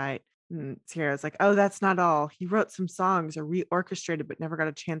sounds about right. And Sierra's like, oh, that's not all. He wrote some songs or reorchestrated, but never got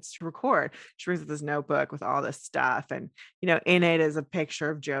a chance to record. She brings up this notebook with all this stuff. And, in it is a picture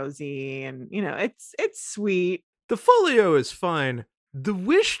of Josie. And, it's sweet. The folio is fine. The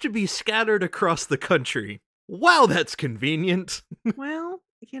wish to be scattered across the country. Wow, that's convenient. Well,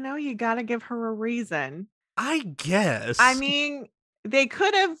 you got to give her a reason. I guess. I mean, they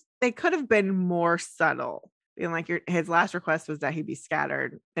could have been more subtle. Like his last request was that he be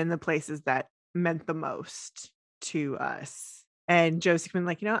scattered in the places that meant the most to us. And Josie been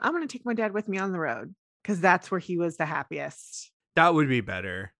like, I'm going to take my dad with me on the road because that's where he was the happiest. That would be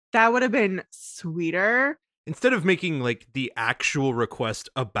better. That would have been sweeter. Instead of making like the actual request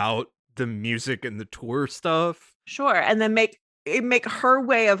about the music and the tour stuff. Sure. And then make her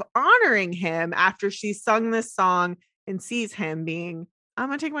way of honoring him after she's sung this song and sees him being, I'm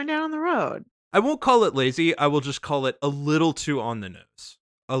gonna take my dad on the road. I won't call it lazy. I will just call it a little too on the nose.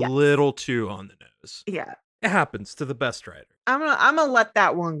 A Yes. little too on the nose. Yeah. It happens to the best writer. I'm gonna let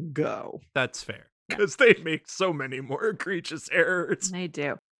that one go. That's fair. Because they make so many more egregious errors. They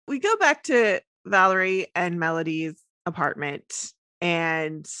do. We go back to Valerie and Melody's apartment,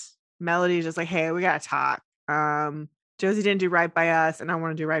 and Melody's just like, hey, we gotta talk. Josie didn't do right by us, and I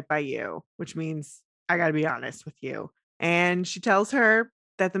want to do right by you, which means I gotta be honest with you. And she tells her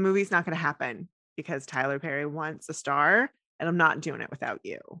that the movie's not gonna happen because Tyler Perry wants a star, and I'm not doing it without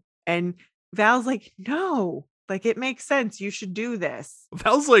you. And Val's like, no, like it makes sense. You should do this.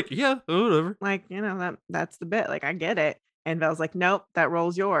 Val's like, yeah, whatever. Like, that's the bit. Like, I get it. And Val's like, nope, that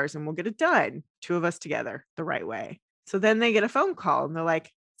role's yours and we'll get it done. Two of us together the right way. So then they get a phone call and they're like,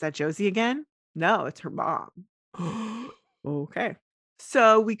 is that Josie again? No, it's her mom. Okay.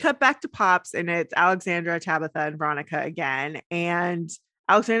 So we cut back to Pops and it's Alexandra, Tabitha, and Veronica again. And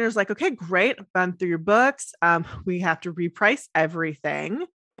Alexandra's like, okay, great. I've gone through your books. We have to reprice everything.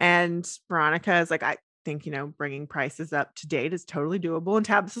 And Veronica is like, I think, bringing prices up to date is totally doable. And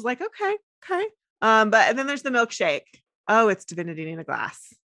Tabitha's like, okay. And then there's the milkshake. Oh, it's divinity in a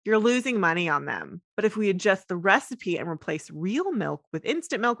glass. You're losing money on them. But if we adjust the recipe and replace real milk with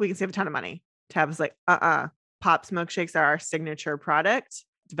instant milk, we can save a ton of money. Tabitha's like, Pop's milkshakes are our signature product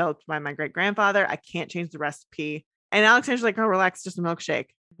developed by my great grandfather. I can't change the recipe. And Alexandra's like, oh, relax, just a milkshake.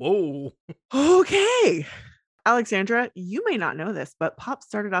 Whoa. Okay. Alexandra, you may not know this, but Pop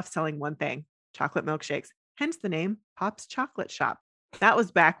started off selling one thing, chocolate milkshakes, hence the name Pop's Chocolate Shop. That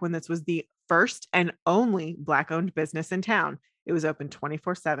was back when this was the first and only Black-owned business in town. It was open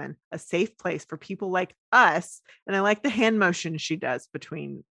 24/7, a safe place for people like us. And I like the hand motion she does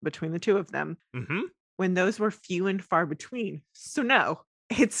between the two of them when those were few and far between. So no,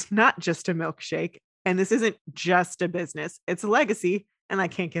 it's not just a milkshake. And this isn't just a business. It's a legacy. And I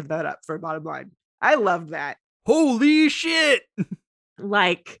can't give that up for a bottom line. I love that. Holy shit.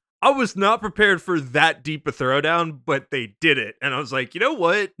 Like, I was not prepared for that deep a throwdown, but they did it. And I was like, you know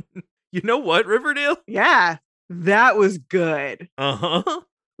what? You know what, Riverdale? yeah, that was good. Uh-huh.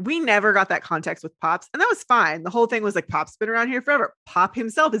 We never got that context with Pops, and that was fine. The whole thing was like, Pop's been around here forever. Pop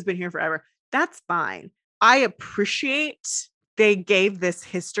himself has been here forever. That's fine. I appreciate they gave this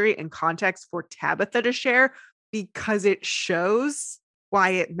history and context for Tabitha to share because it shows why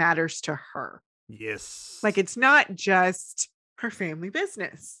it matters to her. Yes. Like, it's not just her family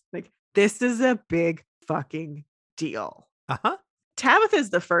business. Like, this is a big fucking deal. Uh-huh. Tabitha is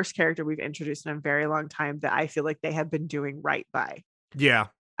the first character we've introduced in a very long time that I feel like they have been doing right by. Yeah.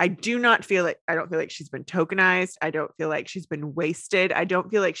 I don't feel like she's been tokenized. I don't feel like she's been wasted. I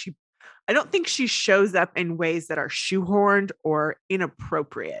don't think she shows up in ways that are shoehorned or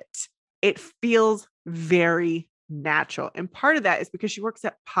inappropriate. It feels very natural. And part of that is because she works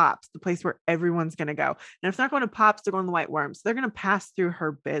at Pops, the place where everyone's going to go. And if they're not going to Pops, they're going to the White Worm. So they're going to pass through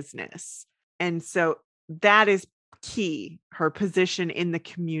her business. And so that is key. Her position in the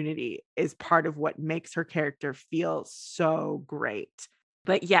community is part of what makes her character feel so great.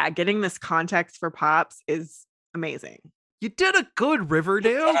 But yeah, getting this context for Pops is amazing. You did a good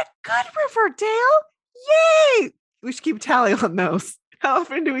Riverdale. Yay! We should keep a tally on those. How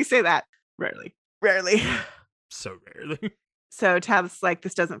often do we say that? Rarely. So rarely. So Tab's like,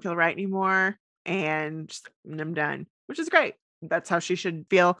 this doesn't feel right anymore. And just, I'm done, which is great. That's how she should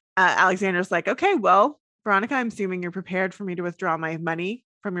feel. Alexander's like, okay, well, Veronica, I'm assuming you're prepared for me to withdraw my money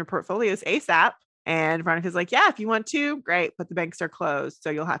from your portfolios ASAP. And Veronica's like, yeah, if you want to, great. But the banks are closed. So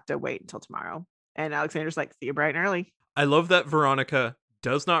you'll have to wait until tomorrow. And Alexander's like, see you bright and early. I love that Veronica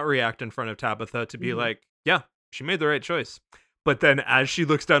does not react in front of Tabitha to be like, yeah, she made the right choice. But then as she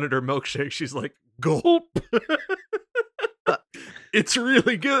looks down at her milkshake, she's like, gulp. It's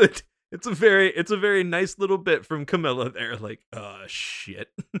really good. It's a very nice little bit from Camilla there. Like, shit.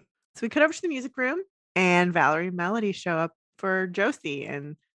 So we cut over to the music room and Valerie and Melody show up for Josie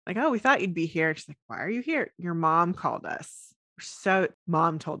and like, oh, we thought you'd be here. She's like, why are you here? Your mom called us.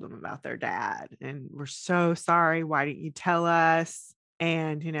 Mom told them about their dad and we're so sorry. Why didn't you tell us?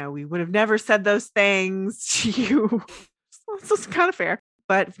 And, we would have never said those things to you. So it's kind of fair.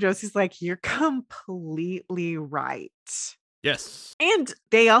 But Josie's like, you're completely right. Yes. And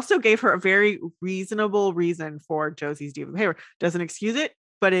they also gave her a very reasonable reason for Josie's diva behavior. Doesn't excuse it,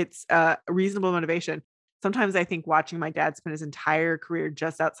 but it's a reasonable motivation. Sometimes I think watching my dad spend his entire career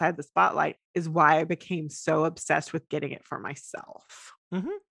just outside the spotlight is why I became so obsessed with getting it for myself.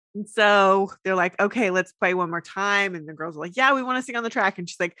 And so they're like, okay, let's play one more time. And the girls are like, yeah, we want to sing on the track. And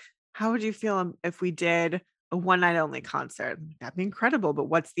she's like, how would you feel if we did a one night only concert? That'd be incredible. But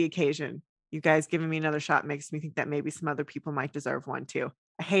what's the occasion? You guys giving me another shot makes me think that maybe some other people might deserve one too.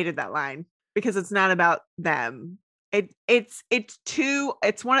 I hated that line because it's not about them. It's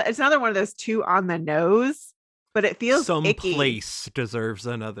another one of those too on the nose, but it feels Some icky. place deserves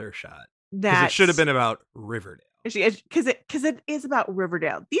another shot because it That should have been about Riverdale. because it is about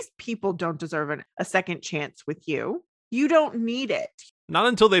Riverdale. These people don't deserve a second chance with you. You don't need it. Not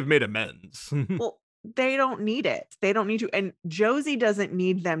until they've made amends. Well, they don't need it. They don't need to. And Josie doesn't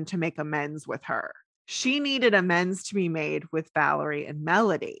need them to make amends with her. She needed amends to be made with Valerie and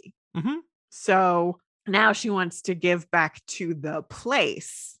Melody. Mm-hmm. So now she wants to give back to the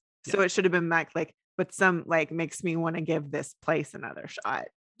place. So Yeah. it should have been back but some makes me want to give this place another shot.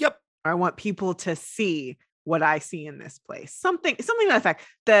 Yep. Or I want people to see what I see in this place. Something to that effect.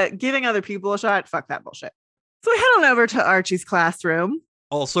 The giving other people a shot, fuck that bullshit. So we head on over to Archie's classroom.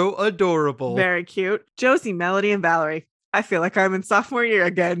 Also adorable. Very cute. Josie, Melody, and Valerie. I feel like I'm in sophomore year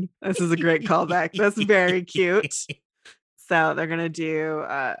again. This is a great callback. That's very cute. So they're going to do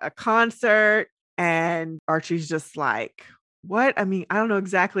a concert, and Archie's just like, what? I mean, I don't know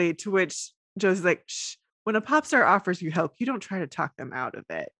exactly, to which Josie's like, shh, when a pop star offers you help, you don't try to talk them out of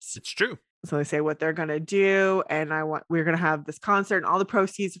it. It's true. So they say what they're going to do. And we're going to have this concert, and all the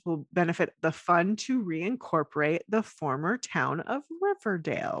proceeds will benefit the fund to reincorporate the former town of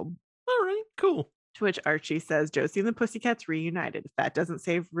Riverdale. All right, cool. To which Archie says, Josie and the Pussycats reunited. If that doesn't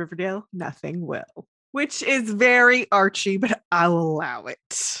save Riverdale, nothing will. Which is very Archie, but I'll allow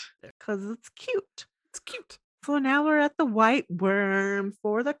it because it's cute. It's cute. So now we're at the White Worm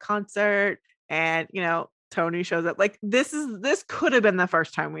for the concert. And, Tony shows up. This could have been the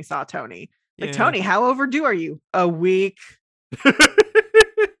first time we saw Tony. Yeah. Tony, how overdue are you? A week.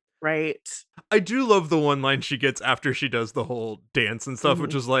 Right. I do love the one line she gets after she does the whole dance and stuff,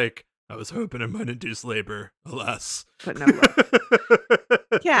 which is like, I was hoping it might induce labor, alas. But no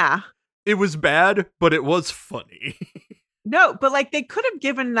love. Yeah. It was bad, but it was funny. No, but they could have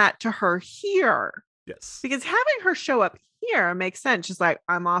given that to her here. Yes. Because having her show up here makes sense. She's like,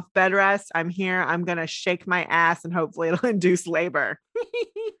 I'm off bed rest. I'm here. I'm going to shake my ass and hopefully it'll induce labor.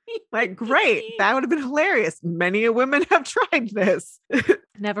 Great. That would have been hilarious. Many women have tried this.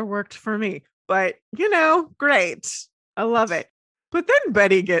 Never worked for me. But, great. I love it. But then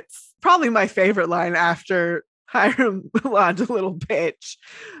Betty gets probably my favorite line after Hiram Lodge a little bitch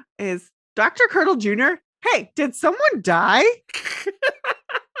is Dr. Curdle Jr. Hey, did someone die?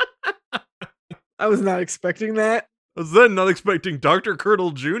 I was not expecting that. I was then not expecting Dr.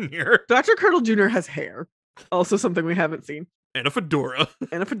 Curdle Jr. Dr. Curdle Jr. has hair. Also something we haven't seen. And a fedora.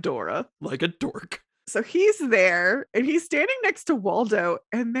 Like a dork. So he's there, and he's standing next to Waldo,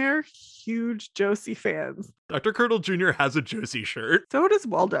 and they're huge Josie fans. Dr. Curdle Jr. has a Josie shirt. So does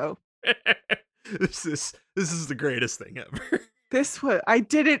Waldo. This is the greatest thing ever. I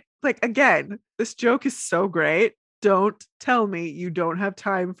did it, again, this joke is so great. Don't tell me you don't have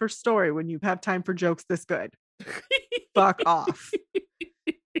time for story when you have time for jokes this good. Fuck off.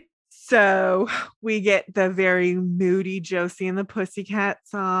 So we get the very moody Josie and the Pussycat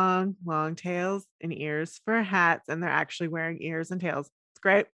song, long tails and ears for hats, and they're actually wearing ears and tails. It's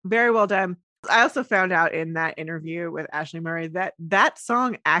great. Very well done. I also found out in that interview with Ashley Murray that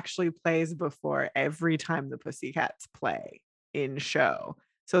song actually plays before every time the Pussycats play in show.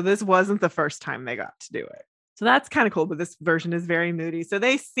 So this wasn't the first time they got to do it. So that's kind of cool, but this version is very moody. So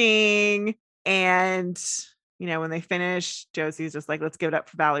they sing, and when they finish, Josie's just like, let's give it up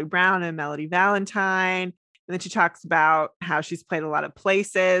for Valerie Brown and Melody Valentine. And then she talks about how she's played a lot of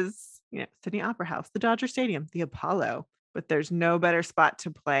places, Sydney Opera House, the Dodger Stadium, the Apollo. But there's no better spot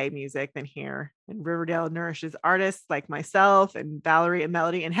to play music than here. And Riverdale nourishes artists like myself and Valerie and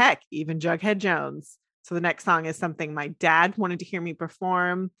Melody, and heck, even Jughead Jones. So the next song is something my dad wanted to hear me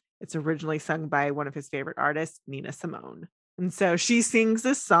perform. It's originally sung by one of his favorite artists, Nina Simone. And so she sings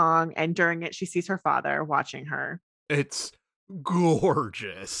this song, and during it, she sees her father watching her. It's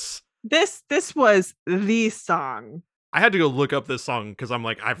gorgeous. This was the song. I had to go look up this song because I'm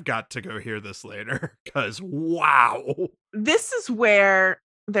like, I've got to go hear this later because wow. This is where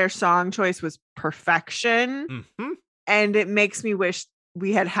their song choice was perfection. Mm-hmm. And it makes me wish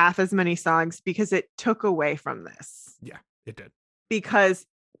we had half as many songs because it took away from this. Yeah, it did. Because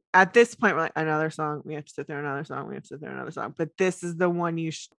at this point, we're like, another song. We have to sit there, another song. We have to sit there, another song. But this is the one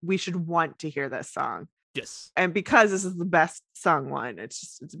we should want to hear this song. Yes. And because this is the best sung one,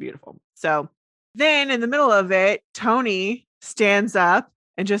 it's beautiful. So then in the middle of it, Tony stands up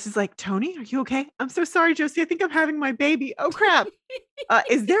and Josie's like, Tony, are you okay? I'm so sorry, Josie. I think I'm having my baby. Oh, crap.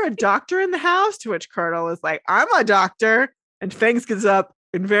 Is there a doctor in the house? To which Colonel is like, I'm a doctor. And Fangs gets up.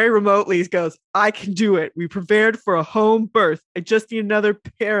 And very remotely he goes, I can do it. We prepared for a home birth. I just need another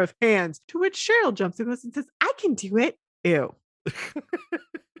pair of hands. To which Cheryl jumps in and says, I can do it. Ew.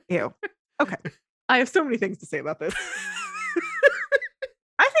 Ew. Okay. I have so many things to say about this.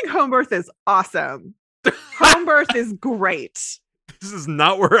 I think home birth is awesome. Home birth is great. This is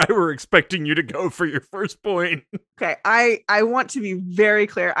not where I were expecting you to go for your first point. Okay. I want to be very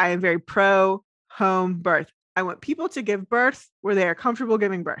clear. I am very pro home birth. I want people to give birth where they are comfortable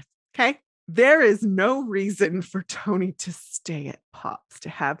giving birth. Okay. There is no reason for Tony to stay at Pops to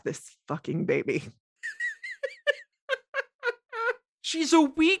have this fucking baby. She's a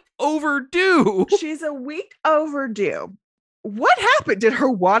week overdue. She's a week overdue. What happened? Did her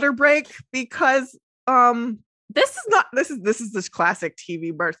water break? Because this is this classic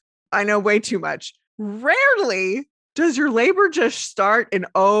TV birth. I know way too much. Rarely does your labor just start and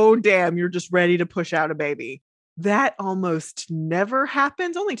oh damn, you're just ready to push out a baby. That almost never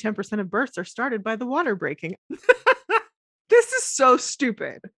happens. Only 10% of births are started by the water breaking. This is so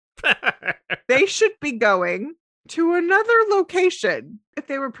stupid. They should be going to another location. If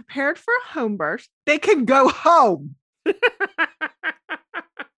they were prepared for a home birth, they can go home.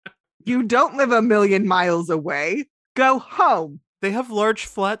 You don't live a million miles away. Go home. They have large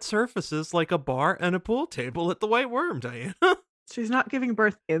flat surfaces like a bar and a pool table at the White Worm, Diana. She's not giving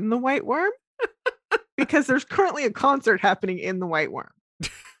birth in the White Worm because there's currently a concert happening in the White Worm.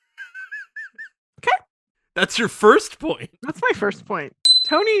 Okay. That's your first point. That's my first point.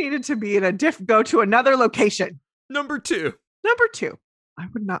 Tony needed to be in go to another location. Number two. I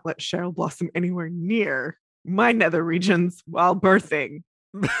would not let Cheryl Blossom anywhere near my nether regions while birthing,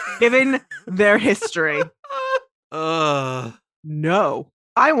 given their history. No,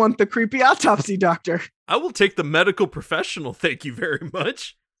 I want the creepy autopsy doctor. I will take the medical professional, thank you very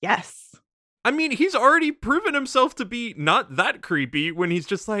much. Yes. I mean, he's already proven himself to be not that creepy when he's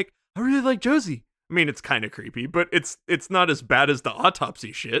just like, I really like Josie. I mean, it's kind of creepy, but it's not as bad as the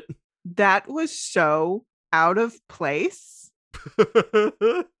autopsy shit. That was so out of place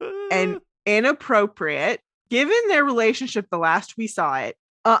and inappropriate. Given their relationship the last we saw it,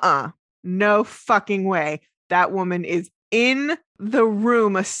 no fucking way. That woman is in the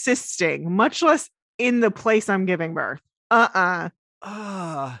room assisting, much less in the place I'm giving birth.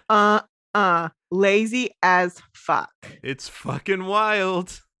 Lazy as fuck. It's fucking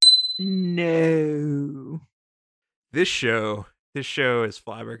wild. No. This show is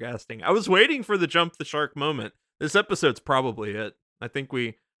flabbergasting. I was waiting for the jump the shark moment. This episode's probably it. I think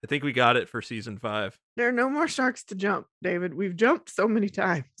we got it for season 5. There are no more sharks to jump, David. We've jumped so many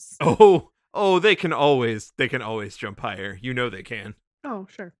times. Oh, they can always jump higher. You know they can. Oh,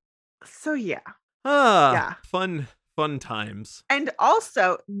 sure. So yeah. Yeah. Fun times. And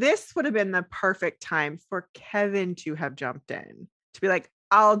also, this would have been the perfect time for Kevin to have jumped in. To be like,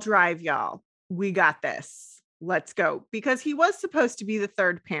 I'll drive y'all. We got this. Let's go. Because he was supposed to be the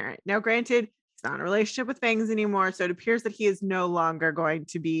third parent. Now, granted, he's not in a relationship with Fangs anymore, so it appears that he is no longer going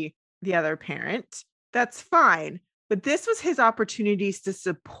to be the other parent. That's fine. But this was his opportunities to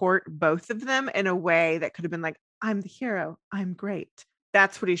support both of them in a way that could have been like, I'm the hero. I'm great.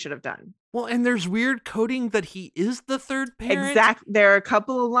 That's what he should have done. Well, and there's weird coding that he is the third parent. Exactly. There are a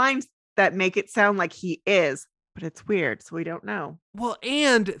couple of lines that make it sound like he is, but it's weird, so we don't know. Well,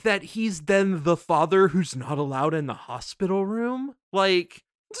 and that he's then the father who's not allowed in the hospital room. Like,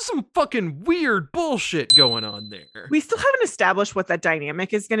 there's some fucking weird bullshit going on there. We still haven't established what that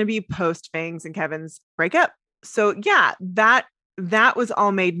dynamic is going to be post Fangs and Kevin's breakup. So yeah, that was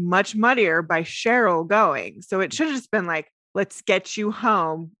all made much muddier by Cheryl going. So it should have just been like, let's get you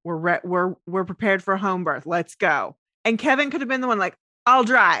home. We're prepared for a home birth. Let's go. And Kevin could have been the one like, I'll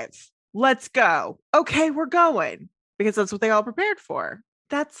drive. Let's go. Okay, we're going. Because that's what they all prepared for.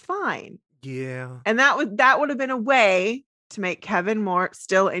 That's fine. Yeah. And that would have been a way to make Kevin more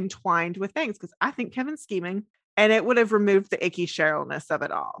still entwined with things. Because I think Kevin's scheming. And it would have removed the icky Cheryl-ness of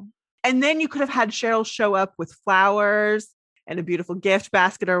it all. And then you could have had Cheryl show up with flowers and a beautiful gift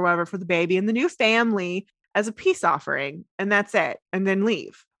basket or whatever for the baby and the new family as a peace offering. And that's it. And then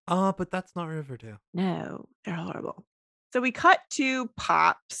leave. But that's not Riverdale. No, they're horrible. So we cut to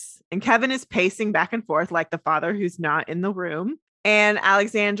Pops and Kevin is pacing back and forth like the father who's not in the room. And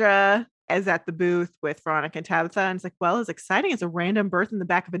Alexandra is at the booth with Veronica and Tabitha. And it's like, well, as exciting as a random birth in the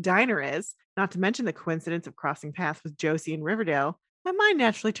back of a diner is, not to mention the coincidence of crossing paths with Josie and Riverdale, my mind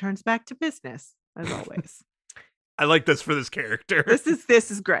naturally turns back to business, as always. I like this for this character. This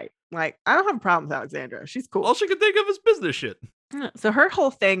is great. Like, I don't have a problem with Alexandra. She's cool. All she can think of is business shit. So her whole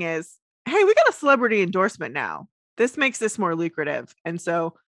thing is, hey, we got a celebrity endorsement now. This makes this more lucrative. And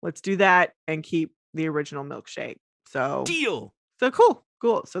so let's do that and keep the original milkshake. So deal. So cool.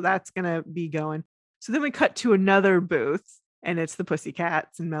 Cool. So that's gonna be going. So then we cut to another booth and it's the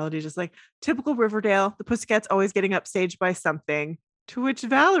Pussycats and Melody's just like, typical Riverdale, the Pussycats always getting upstaged by something. To which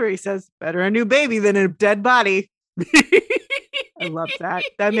Valerie says, better a new baby than a dead body. I love that.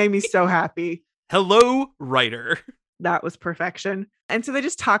 That made me so happy. Hello, writer. That was perfection. And so they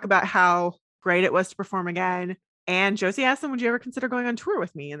just talk about how great it was to perform again. And Josie asked them, would you ever consider going on tour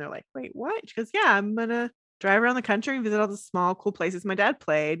with me? And they're like, wait, what? She goes, yeah, I'm going to drive around the country and visit all the small, cool places my dad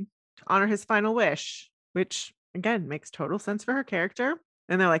played to honor his final wish, which again makes total sense for her character.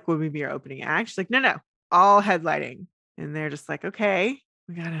 And they're like, would we be your opening act? She's like, no, all headlighting. And they're just like, okay,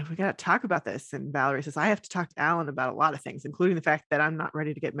 we gotta talk about this. And Valerie says, I have to talk to Alan about a lot of things, including the fact that I'm not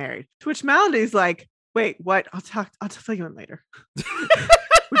ready to get married. To which Melody's like, wait, what? I'll fill you in later.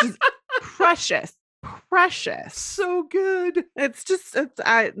 Which is precious. So good.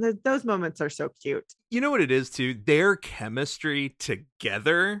 Those moments are so cute. You know what it is too? Their chemistry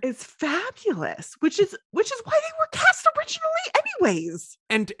together It's fabulous, which is why they were cast originally anyways.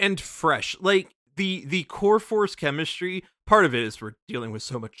 And fresh. Like the core force chemistry, part of it is we're dealing with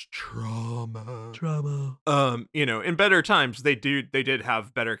so much trauma. In better times they did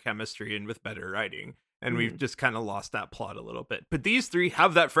have better chemistry and with better writing. And we've just kind of lost that plot a little bit. But these three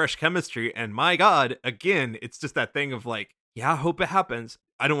have that fresh chemistry. And my God, again, it's just that thing of like, yeah, I hope it happens.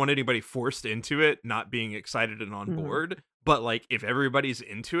 I don't want anybody forced into it, not being excited and on board. But like, if everybody's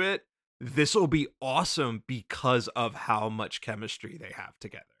into it, this will be awesome because of how much chemistry they have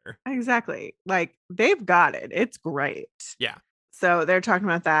together. Exactly. Like, they've got it. It's great. Yeah. So they're talking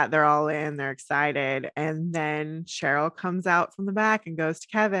about that. They're all in. They're excited. And then Cheryl comes out from the back and goes to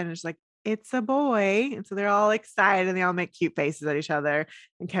Kevin and she's like, it's a boy. And so they're all excited and they all make cute faces at each other.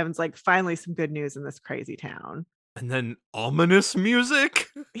 And Kevin's like, finally some good news in this crazy town. And then ominous music.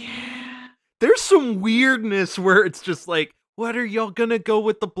 Yeah. There's some weirdness where it's just like, what are y'all gonna go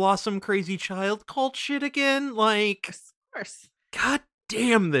with the Blossom Crazy Child cult shit again? Like, Of course. God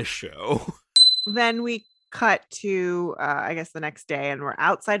damn this show. Then we cut to, I guess, the next day and we're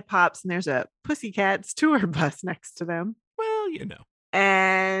outside Pops and there's a Pussycats tour bus next to them. Well, you know.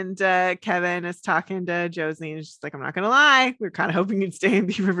 And Kevin is talking to Josie and she's like, I'm not going to lie. We are kind of hoping you'd stay and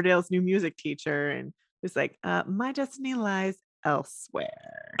be Riverdale's new music teacher. And it's like, my destiny lies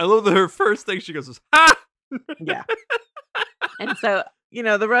elsewhere. I love that her first thing she goes is, ha! Yeah. And so,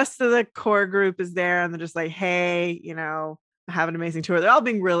 the rest of the core group is there and they're just like, hey, have an amazing tour. They're all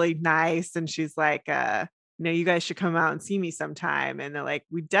being really nice. And she's like, you guys should come out and see me sometime. And they're like,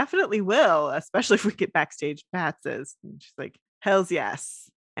 we definitely will, especially if we get backstage passes. And she's like, hells yes.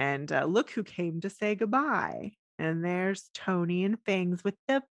 And look who came to say goodbye. And there's Tony and Fangs with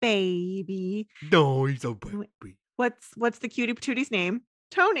the baby. No, he's a baby. What's the cutie patoonie's name?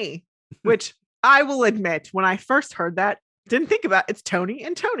 Tony. Which I will admit, when I first heard that, didn't think about it's Tony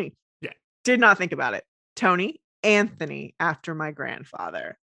and Tony. Yeah. Did not think about it. Tony Anthony after my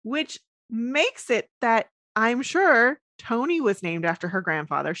grandfather, which makes it that I'm sure Tony was named after her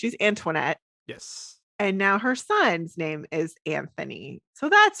grandfather. She's Antoinette. Yes. And now her son's name is Anthony. So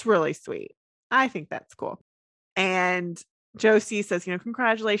that's really sweet. I think that's cool. And Josie says,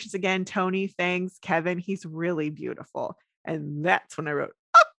 congratulations again, Tony, Fangs, Kevin. He's really beautiful. And that's when I wrote,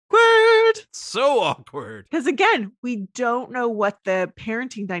 awkward. So awkward. Because again, we don't know what the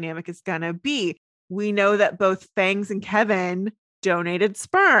parenting dynamic is going to be. We know that both Fangs and Kevin donated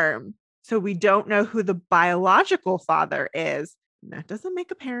sperm. So we don't know who the biological father is. And that doesn't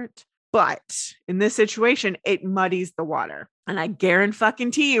make a parent. But in this situation, it muddies the water. And I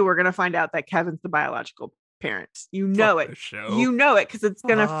guarantee you, we're going to find out that Kevin's the biological parent. You know it. You know it because it's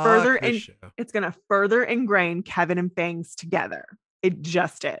going to further ingrain Kevin and Fangs together. It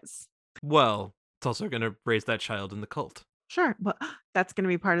just is. Well, it's also going to raise that child in the cult. Sure. But that's going to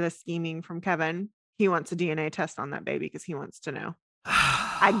be part of the scheming from Kevin. He wants a DNA test on that baby because he wants to know.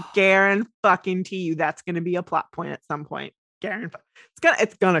 I guarantee you that's going to be a plot point at some point.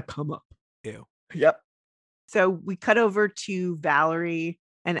 It's gonna come up. Ew. Yep. So we cut over to Valerie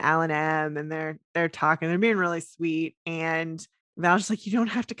and Alan M, and they're talking. They're being really sweet, and Val's just like, "You don't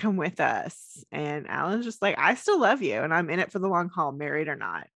have to come with us." And Alan's just like, "I still love you, and I'm in it for the long haul, married or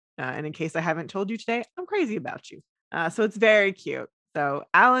not. And in case I haven't told you today, I'm crazy about you." So it's very cute. So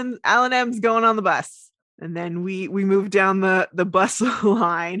Alan M's going on the bus, and then we move down the bus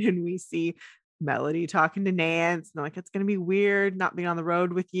line, and we see Melody talking to Nance. And they're like, it's going to be weird not being on the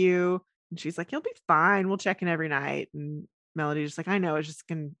road with you. And she's like, you'll be fine. We'll check in every night. And Melody's just like, I know, it's just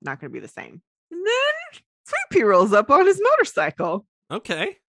not going to be the same. And then Sweet Pea rolls up on his motorcycle.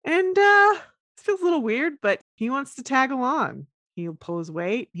 Okay. And it feels a little weird, but he wants to tag along. He'll pull his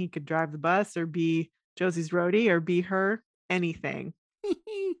weight. He could drive the bus or be Josie's roadie or be her anything.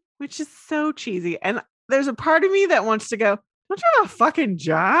 which is so cheesy. And there's a part of me that wants to go, don't you have a fucking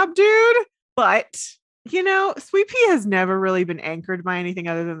job, dude? But, Sweet Pea has never really been anchored by anything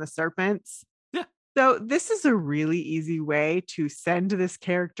other than the serpents. Yeah. So this is a really easy way to send this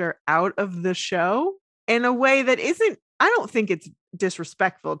character out of the show in a way that isn't, I don't think it's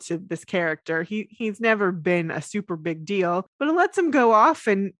disrespectful to this character. He's never been a super big deal, but it lets him go off.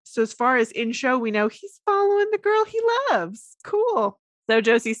 And so as far as in show, we know he's following the girl he loves. Cool. So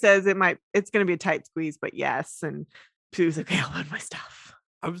Josie says it's going to be a tight squeeze, but yes. And Sue's like, okay, I'll load my stuff.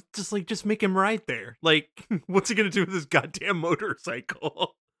 I was just like, just make him right there. Like, what's he gonna do with his goddamn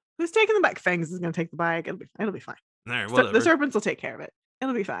motorcycle? Who's taking the bike? Fangs is going to take the bike. It'll be fine. All right, whatever. The serpents will take care of it.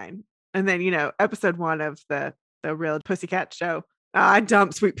 It'll be fine. And then, episode 1 of the real Pussycat show, I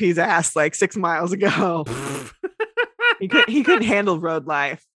dumped Sweet Pea's ass like 6 miles ago. he couldn't handle road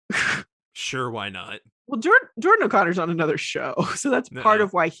life. Sure, why not? Well, Jordan O'Connor's on another show, so that's part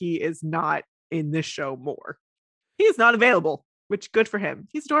of why he is not in this show more. He is not available, which good for him.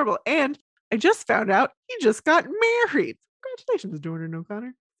 He's adorable. And I just found out he just got married. Congratulations, Jordan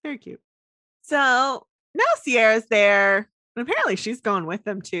O'Connor. Very cute. So now Sierra's there, and apparently she's going with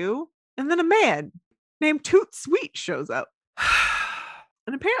them too. And then a man named Toot Sweet shows up.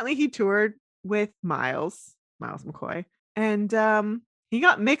 And apparently he toured with Miles McCoy. And he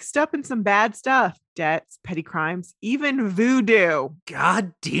got mixed up in some bad stuff. Debts, petty crimes, even voodoo.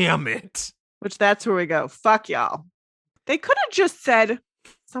 God damn it. Which that's where we go. Fuck y'all. They could have just said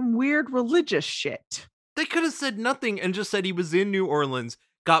some weird religious shit. They could have said nothing and just said he was in New Orleans,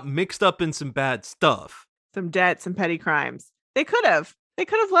 got mixed up in some bad stuff. Some debts and petty crimes. They could have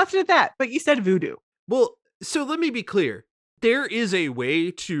left it at that, but you said voodoo. Well, so let me be clear. There is a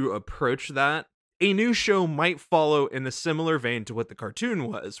way to approach that. A new show might follow in a similar vein to what the cartoon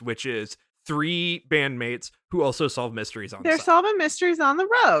was, which is 3 bandmates who also solve mysteries on the side. They're solving mysteries on the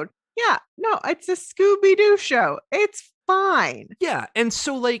road. Yeah, no, it's a Scooby-Doo show. It's fine. Yeah, and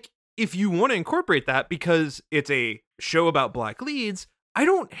so like, if you want to incorporate that because it's a show about black leads, I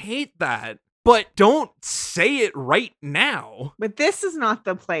don't hate that, but don't say it right now. But this is not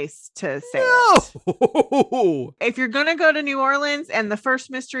the place to say it. No! If you're going to go to New Orleans and the first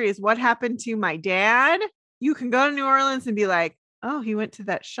mystery is what happened to my dad, you can go to New Orleans and be like, oh, he went to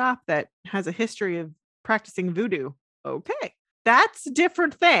that shop that has a history of practicing voodoo. Okay. That's a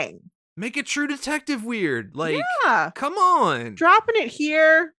different thing. Make it True Detective weird. Like, yeah. Come on. Dropping it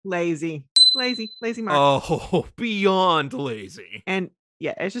here, lazy mark. Oh, beyond lazy. And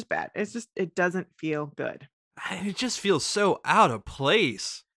yeah, it's just bad. It doesn't feel good. It just feels so out of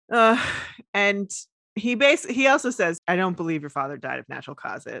place. And he also says, I don't believe your father died of natural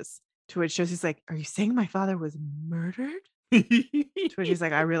causes. To which Josie's like, are you saying my father was murdered? To which he's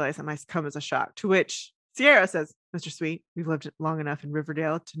like, I realize that might come as a shock. To which Sierra says, Mr. Sweet, we've lived long enough in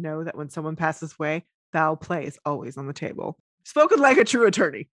Riverdale to know that when someone passes away, foul play is always on the table. Spoken like a true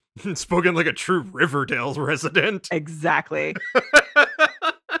attorney. Spoken like a true Riverdale resident. Exactly.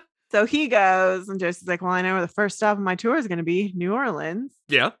 So he goes, and Josie's like, well, I know where the first stop of my tour is going to be, New Orleans.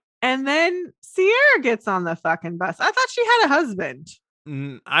 Yeah. And then Sierra gets on the fucking bus. I thought she had a husband.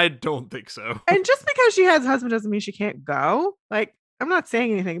 I don't think so. And just because she has a husband doesn't mean she can't go. Like, I'm not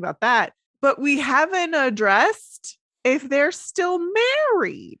saying anything about that. But we haven't addressed if they're still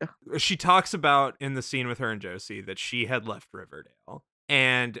married. She talks about in the scene with her and Josie that she had left Riverdale.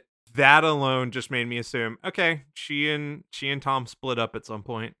 And that alone just made me assume, okay, she and Tom split up at some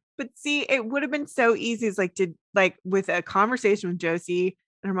point. But see, it would have been so easy. It's like, with a conversation with Josie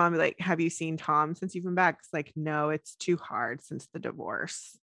and her mom be like, have you seen Tom since you've been back? It's like, no, it's too hard since the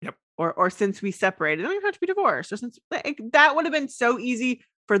divorce. Yep. Or since we separated. It don't even have to be divorced. Or since that would have been so easy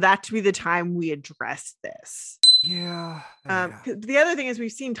for that to be the time we address this. Yeah. The other thing is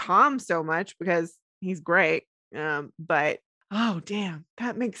we've seen Tom so much because he's great. But oh damn,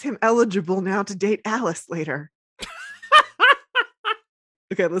 that makes him eligible now to date Alice later.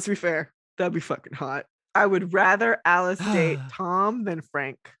 Okay, let's be fair. That'd be fucking hot. I would rather Alice date Tom than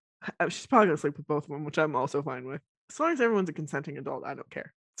Frank. She's probably gonna sleep with both of them, which I'm also fine with. As long as everyone's a consenting adult, I don't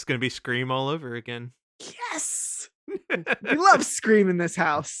care. It's gonna be Scream all over again. Yes. We love Scream in this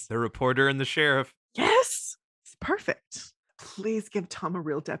house. The reporter and the sheriff. Yes. It's perfect. Please give Tom a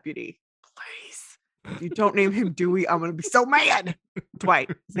real deputy. Please. If you don't name him Dewey, I'm gonna be so mad. Dwight.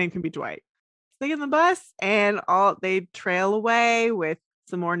 His name can be Dwight. They get in the bus and they trail away with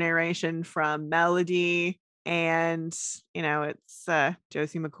some more narration from Melody. And it's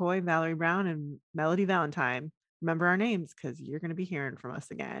Josie McCoy, Valerie Brown, and Melody Valentine. Remember our names because you're going to be hearing from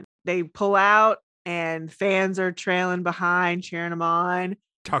us again. They pull out and fans are trailing behind, cheering them on.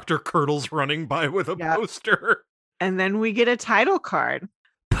 Dr. Curdle's running by with a poster. And then we get a title card.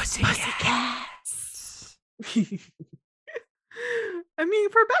 Pussycats. I mean,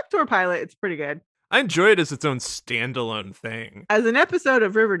 for a backdoor pilot, it's pretty good. I enjoy it as its own standalone thing. As an episode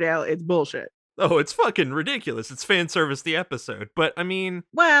of Riverdale, it's bullshit. Oh, it's fucking ridiculous. It's fan service the episode. But I mean,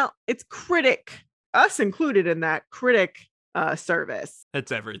 well, it's critic, us included in that critic service.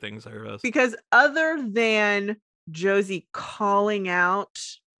 It's everything service. Because other than Josie calling out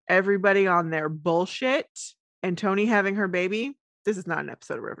everybody on their bullshit and Tony having her baby, this is not an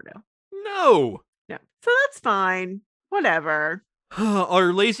episode of Riverdale. No. No. So that's fine. Whatever.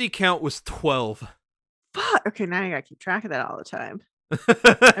 Our lazy count was 12. Fuck. Okay, now you gotta keep track of that all the time.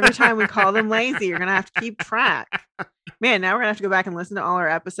 Every time we call them lazy, you're gonna have to keep track. Man, now we're gonna have to go back and listen to all our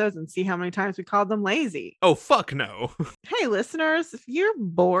episodes and see how many times we called them lazy. Oh, fuck no. Hey, listeners, if you're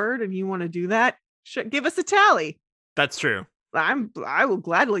bored and you want to do that, give us a tally. That's true. I will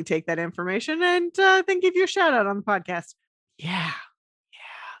gladly take that information and then give you a shout out on the podcast. Yeah.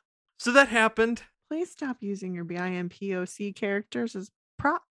 So that happened. Please stop using your BIMPOC characters as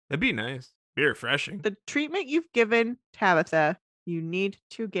prop. That'd be nice. Be refreshing. The treatment you've given Tabitha, you need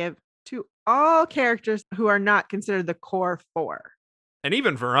to give to all characters who are not considered the core four. And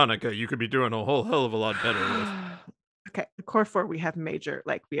even Veronica, you could be doing a whole hell of a lot better with. Okay, the core four, we have major,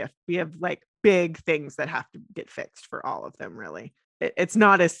 like we have like big things that have to get fixed for all of them. Really, it's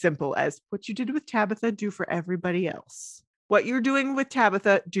not as simple as what you did with Tabitha, do for everybody else. What you're doing with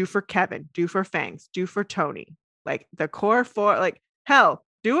Tabitha, do for Kevin, do for Fangs, do for Tony. Like the core four, like hell,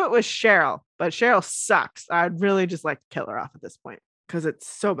 do it with Cheryl, but Cheryl sucks. I'd really just like to kill her off at this point because it's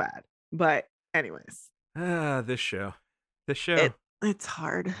so bad. But anyways, this show. It's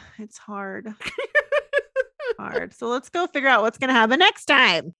hard. It's hard. Hard. So let's go figure out what's going to happen next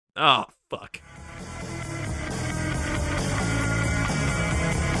time. Oh, fuck.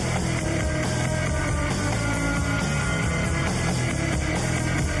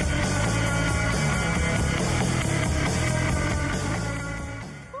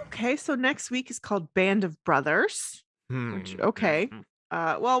 Okay, so next week is called Band of Brothers. Which, okay.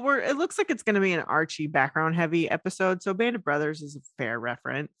 Well, it looks like it's going to be an Archie background heavy episode. So Band of Brothers is a fair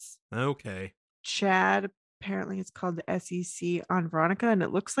reference. Okay. Chad, apparently it's called the SEC on Veronica, and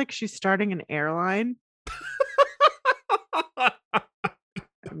it looks like she's starting an airline. I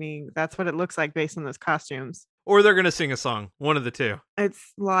mean, that's what it looks like based on those costumes. Or they're going to sing a song. One of the two.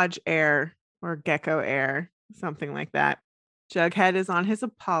 It's Lodge Air or Gecko Air, something like that. Jughead is on his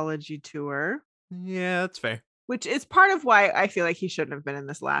apology tour. Yeah, that's fair. Which is part of why I feel like he shouldn't have been in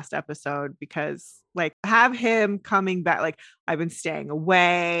this last episode, because like have him coming back, like I've been staying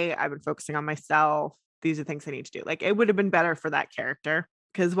away, I've been focusing on myself. These are things I need to do. Like it would have been better for that character,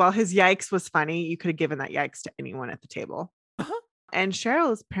 because while his yikes was funny, you could have given that yikes to anyone at the table. Uh-huh. And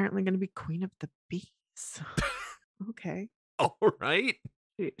Cheryl is apparently going to be queen of the bees. Okay. All right.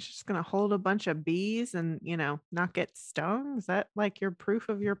 She's just going to hold a bunch of bees and, not get stung. Is that like your proof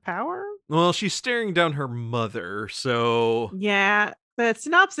of your power? Well, she's staring down her mother, so... Yeah, the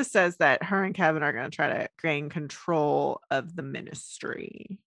synopsis says that her and Kevin are going to try to gain control of the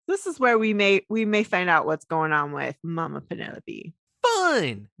ministry. This is where we may find out what's going on with Mama Penelope.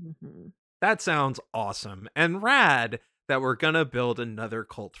 Fun! Mm-hmm. That sounds awesome and rad that we're going to build another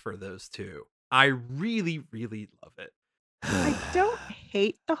cult for those two. I really, really love it. I don't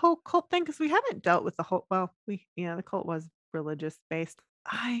hate the whole cult thing because we haven't dealt with the whole, the cult was religious based.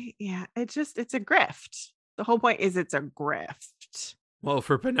 It's a grift. The whole point is it's a grift. Well,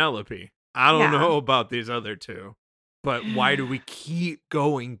 for Penelope, I don't know about these other two, but why do we keep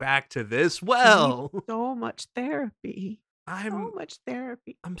going back to this? Well, so much therapy.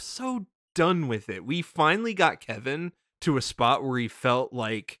 I'm so done with it. We finally got Kevin to a spot where he felt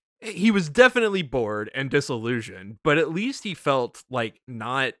like he was definitely bored and disillusioned, but at least he felt like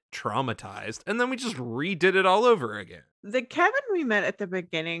not traumatized. And then we just redid it all over again. The Kevin we met at the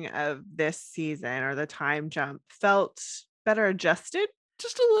beginning of this season, or the time jump, felt better adjusted.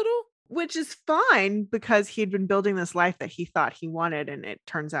 Just a little. Which is fine because he'd been building this life that he thought he wanted, and it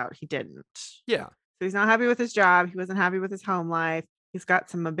turns out he didn't. Yeah. So he's not happy with his job. He wasn't happy with his home life. He's got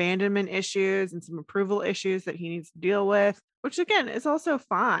some abandonment issues and some approval issues that he needs to deal with, which again is also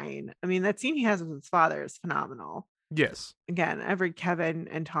fine. I mean, that scene he has with his father is phenomenal. Yes. Again, every Kevin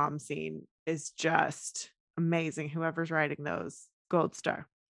and Tom scene is just amazing. Whoever's writing those, gold star.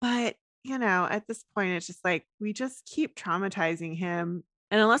 But, at this point, it's just like, we just keep traumatizing him.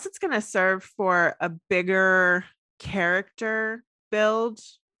 And unless it's going to serve for a bigger character build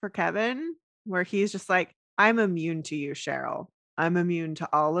for Kevin, where he's just like, I'm immune to you, Cheryl. I'm immune to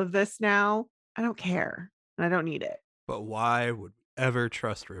all of this now. I don't care. And I don't need it. But why would we ever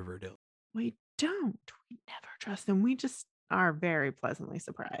trust Riverdale? We don't. We never trust them. We just are very pleasantly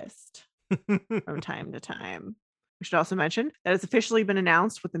surprised from time to time. We should also mention that it's officially been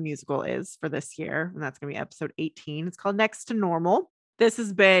announced what the musical is for this year, and that's going to be episode 18. It's called Next to Normal. This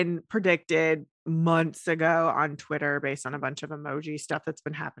has been predicted months ago on Twitter based on a bunch of emoji stuff that's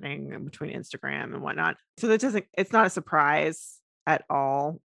been happening in between Instagram and whatnot. So it's not a surprise at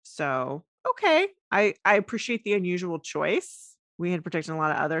all. So, okay. I appreciate the unusual choice. We had predicted a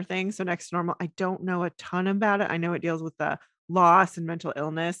lot of other things. So Next to Normal, I don't know a ton about it. I know it deals with the loss and mental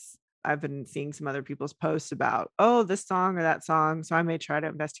illness. I've been seeing some other people's posts about, oh, this song or that song. So I may try to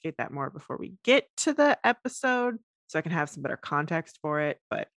investigate that more before we get to the episode so I can have some better context for it.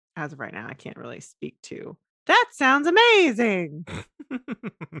 But as of right now, I can't really speak to that. Sounds amazing.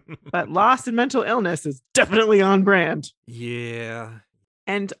 But loss and mental illness is definitely on brand. Yeah.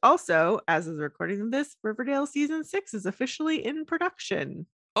 And also, as of the recording of this, Riverdale season 6 is officially in production.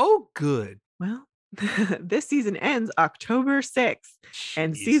 Oh, good. Well, this season ends October 6th,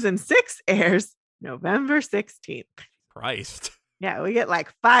 and Jeez. season 6 airs November 16th. Christ. Yeah, we get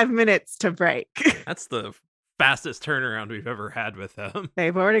like 5 minutes to break. That's the fastest turnaround we've ever had with them.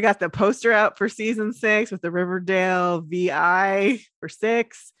 They've already got the poster out for season 6 with the Riverdale VI for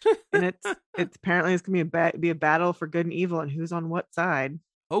 6, and it's apparently it's gonna be a battle for good and evil and who's on what side.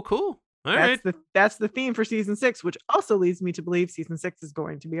 Oh, cool. All right. That's the theme for season 6, which also leads me to believe season 6 is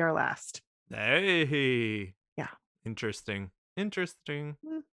going to be our last. Hey. Yeah. Interesting. All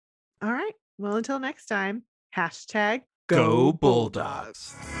right. Well, until next time, hashtag Go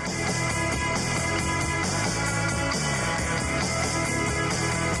Bulldogs.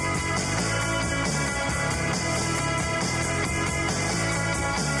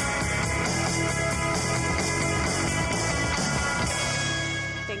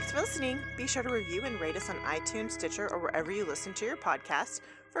 Thanks for listening. Be sure to review and rate us on iTunes, Stitcher, or wherever you listen to your podcasts.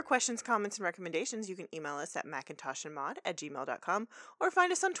 For questions, comments, and recommendations, you can email us at macintoshandmod@gmail.com or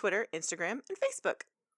find us on Twitter, Instagram, and Facebook.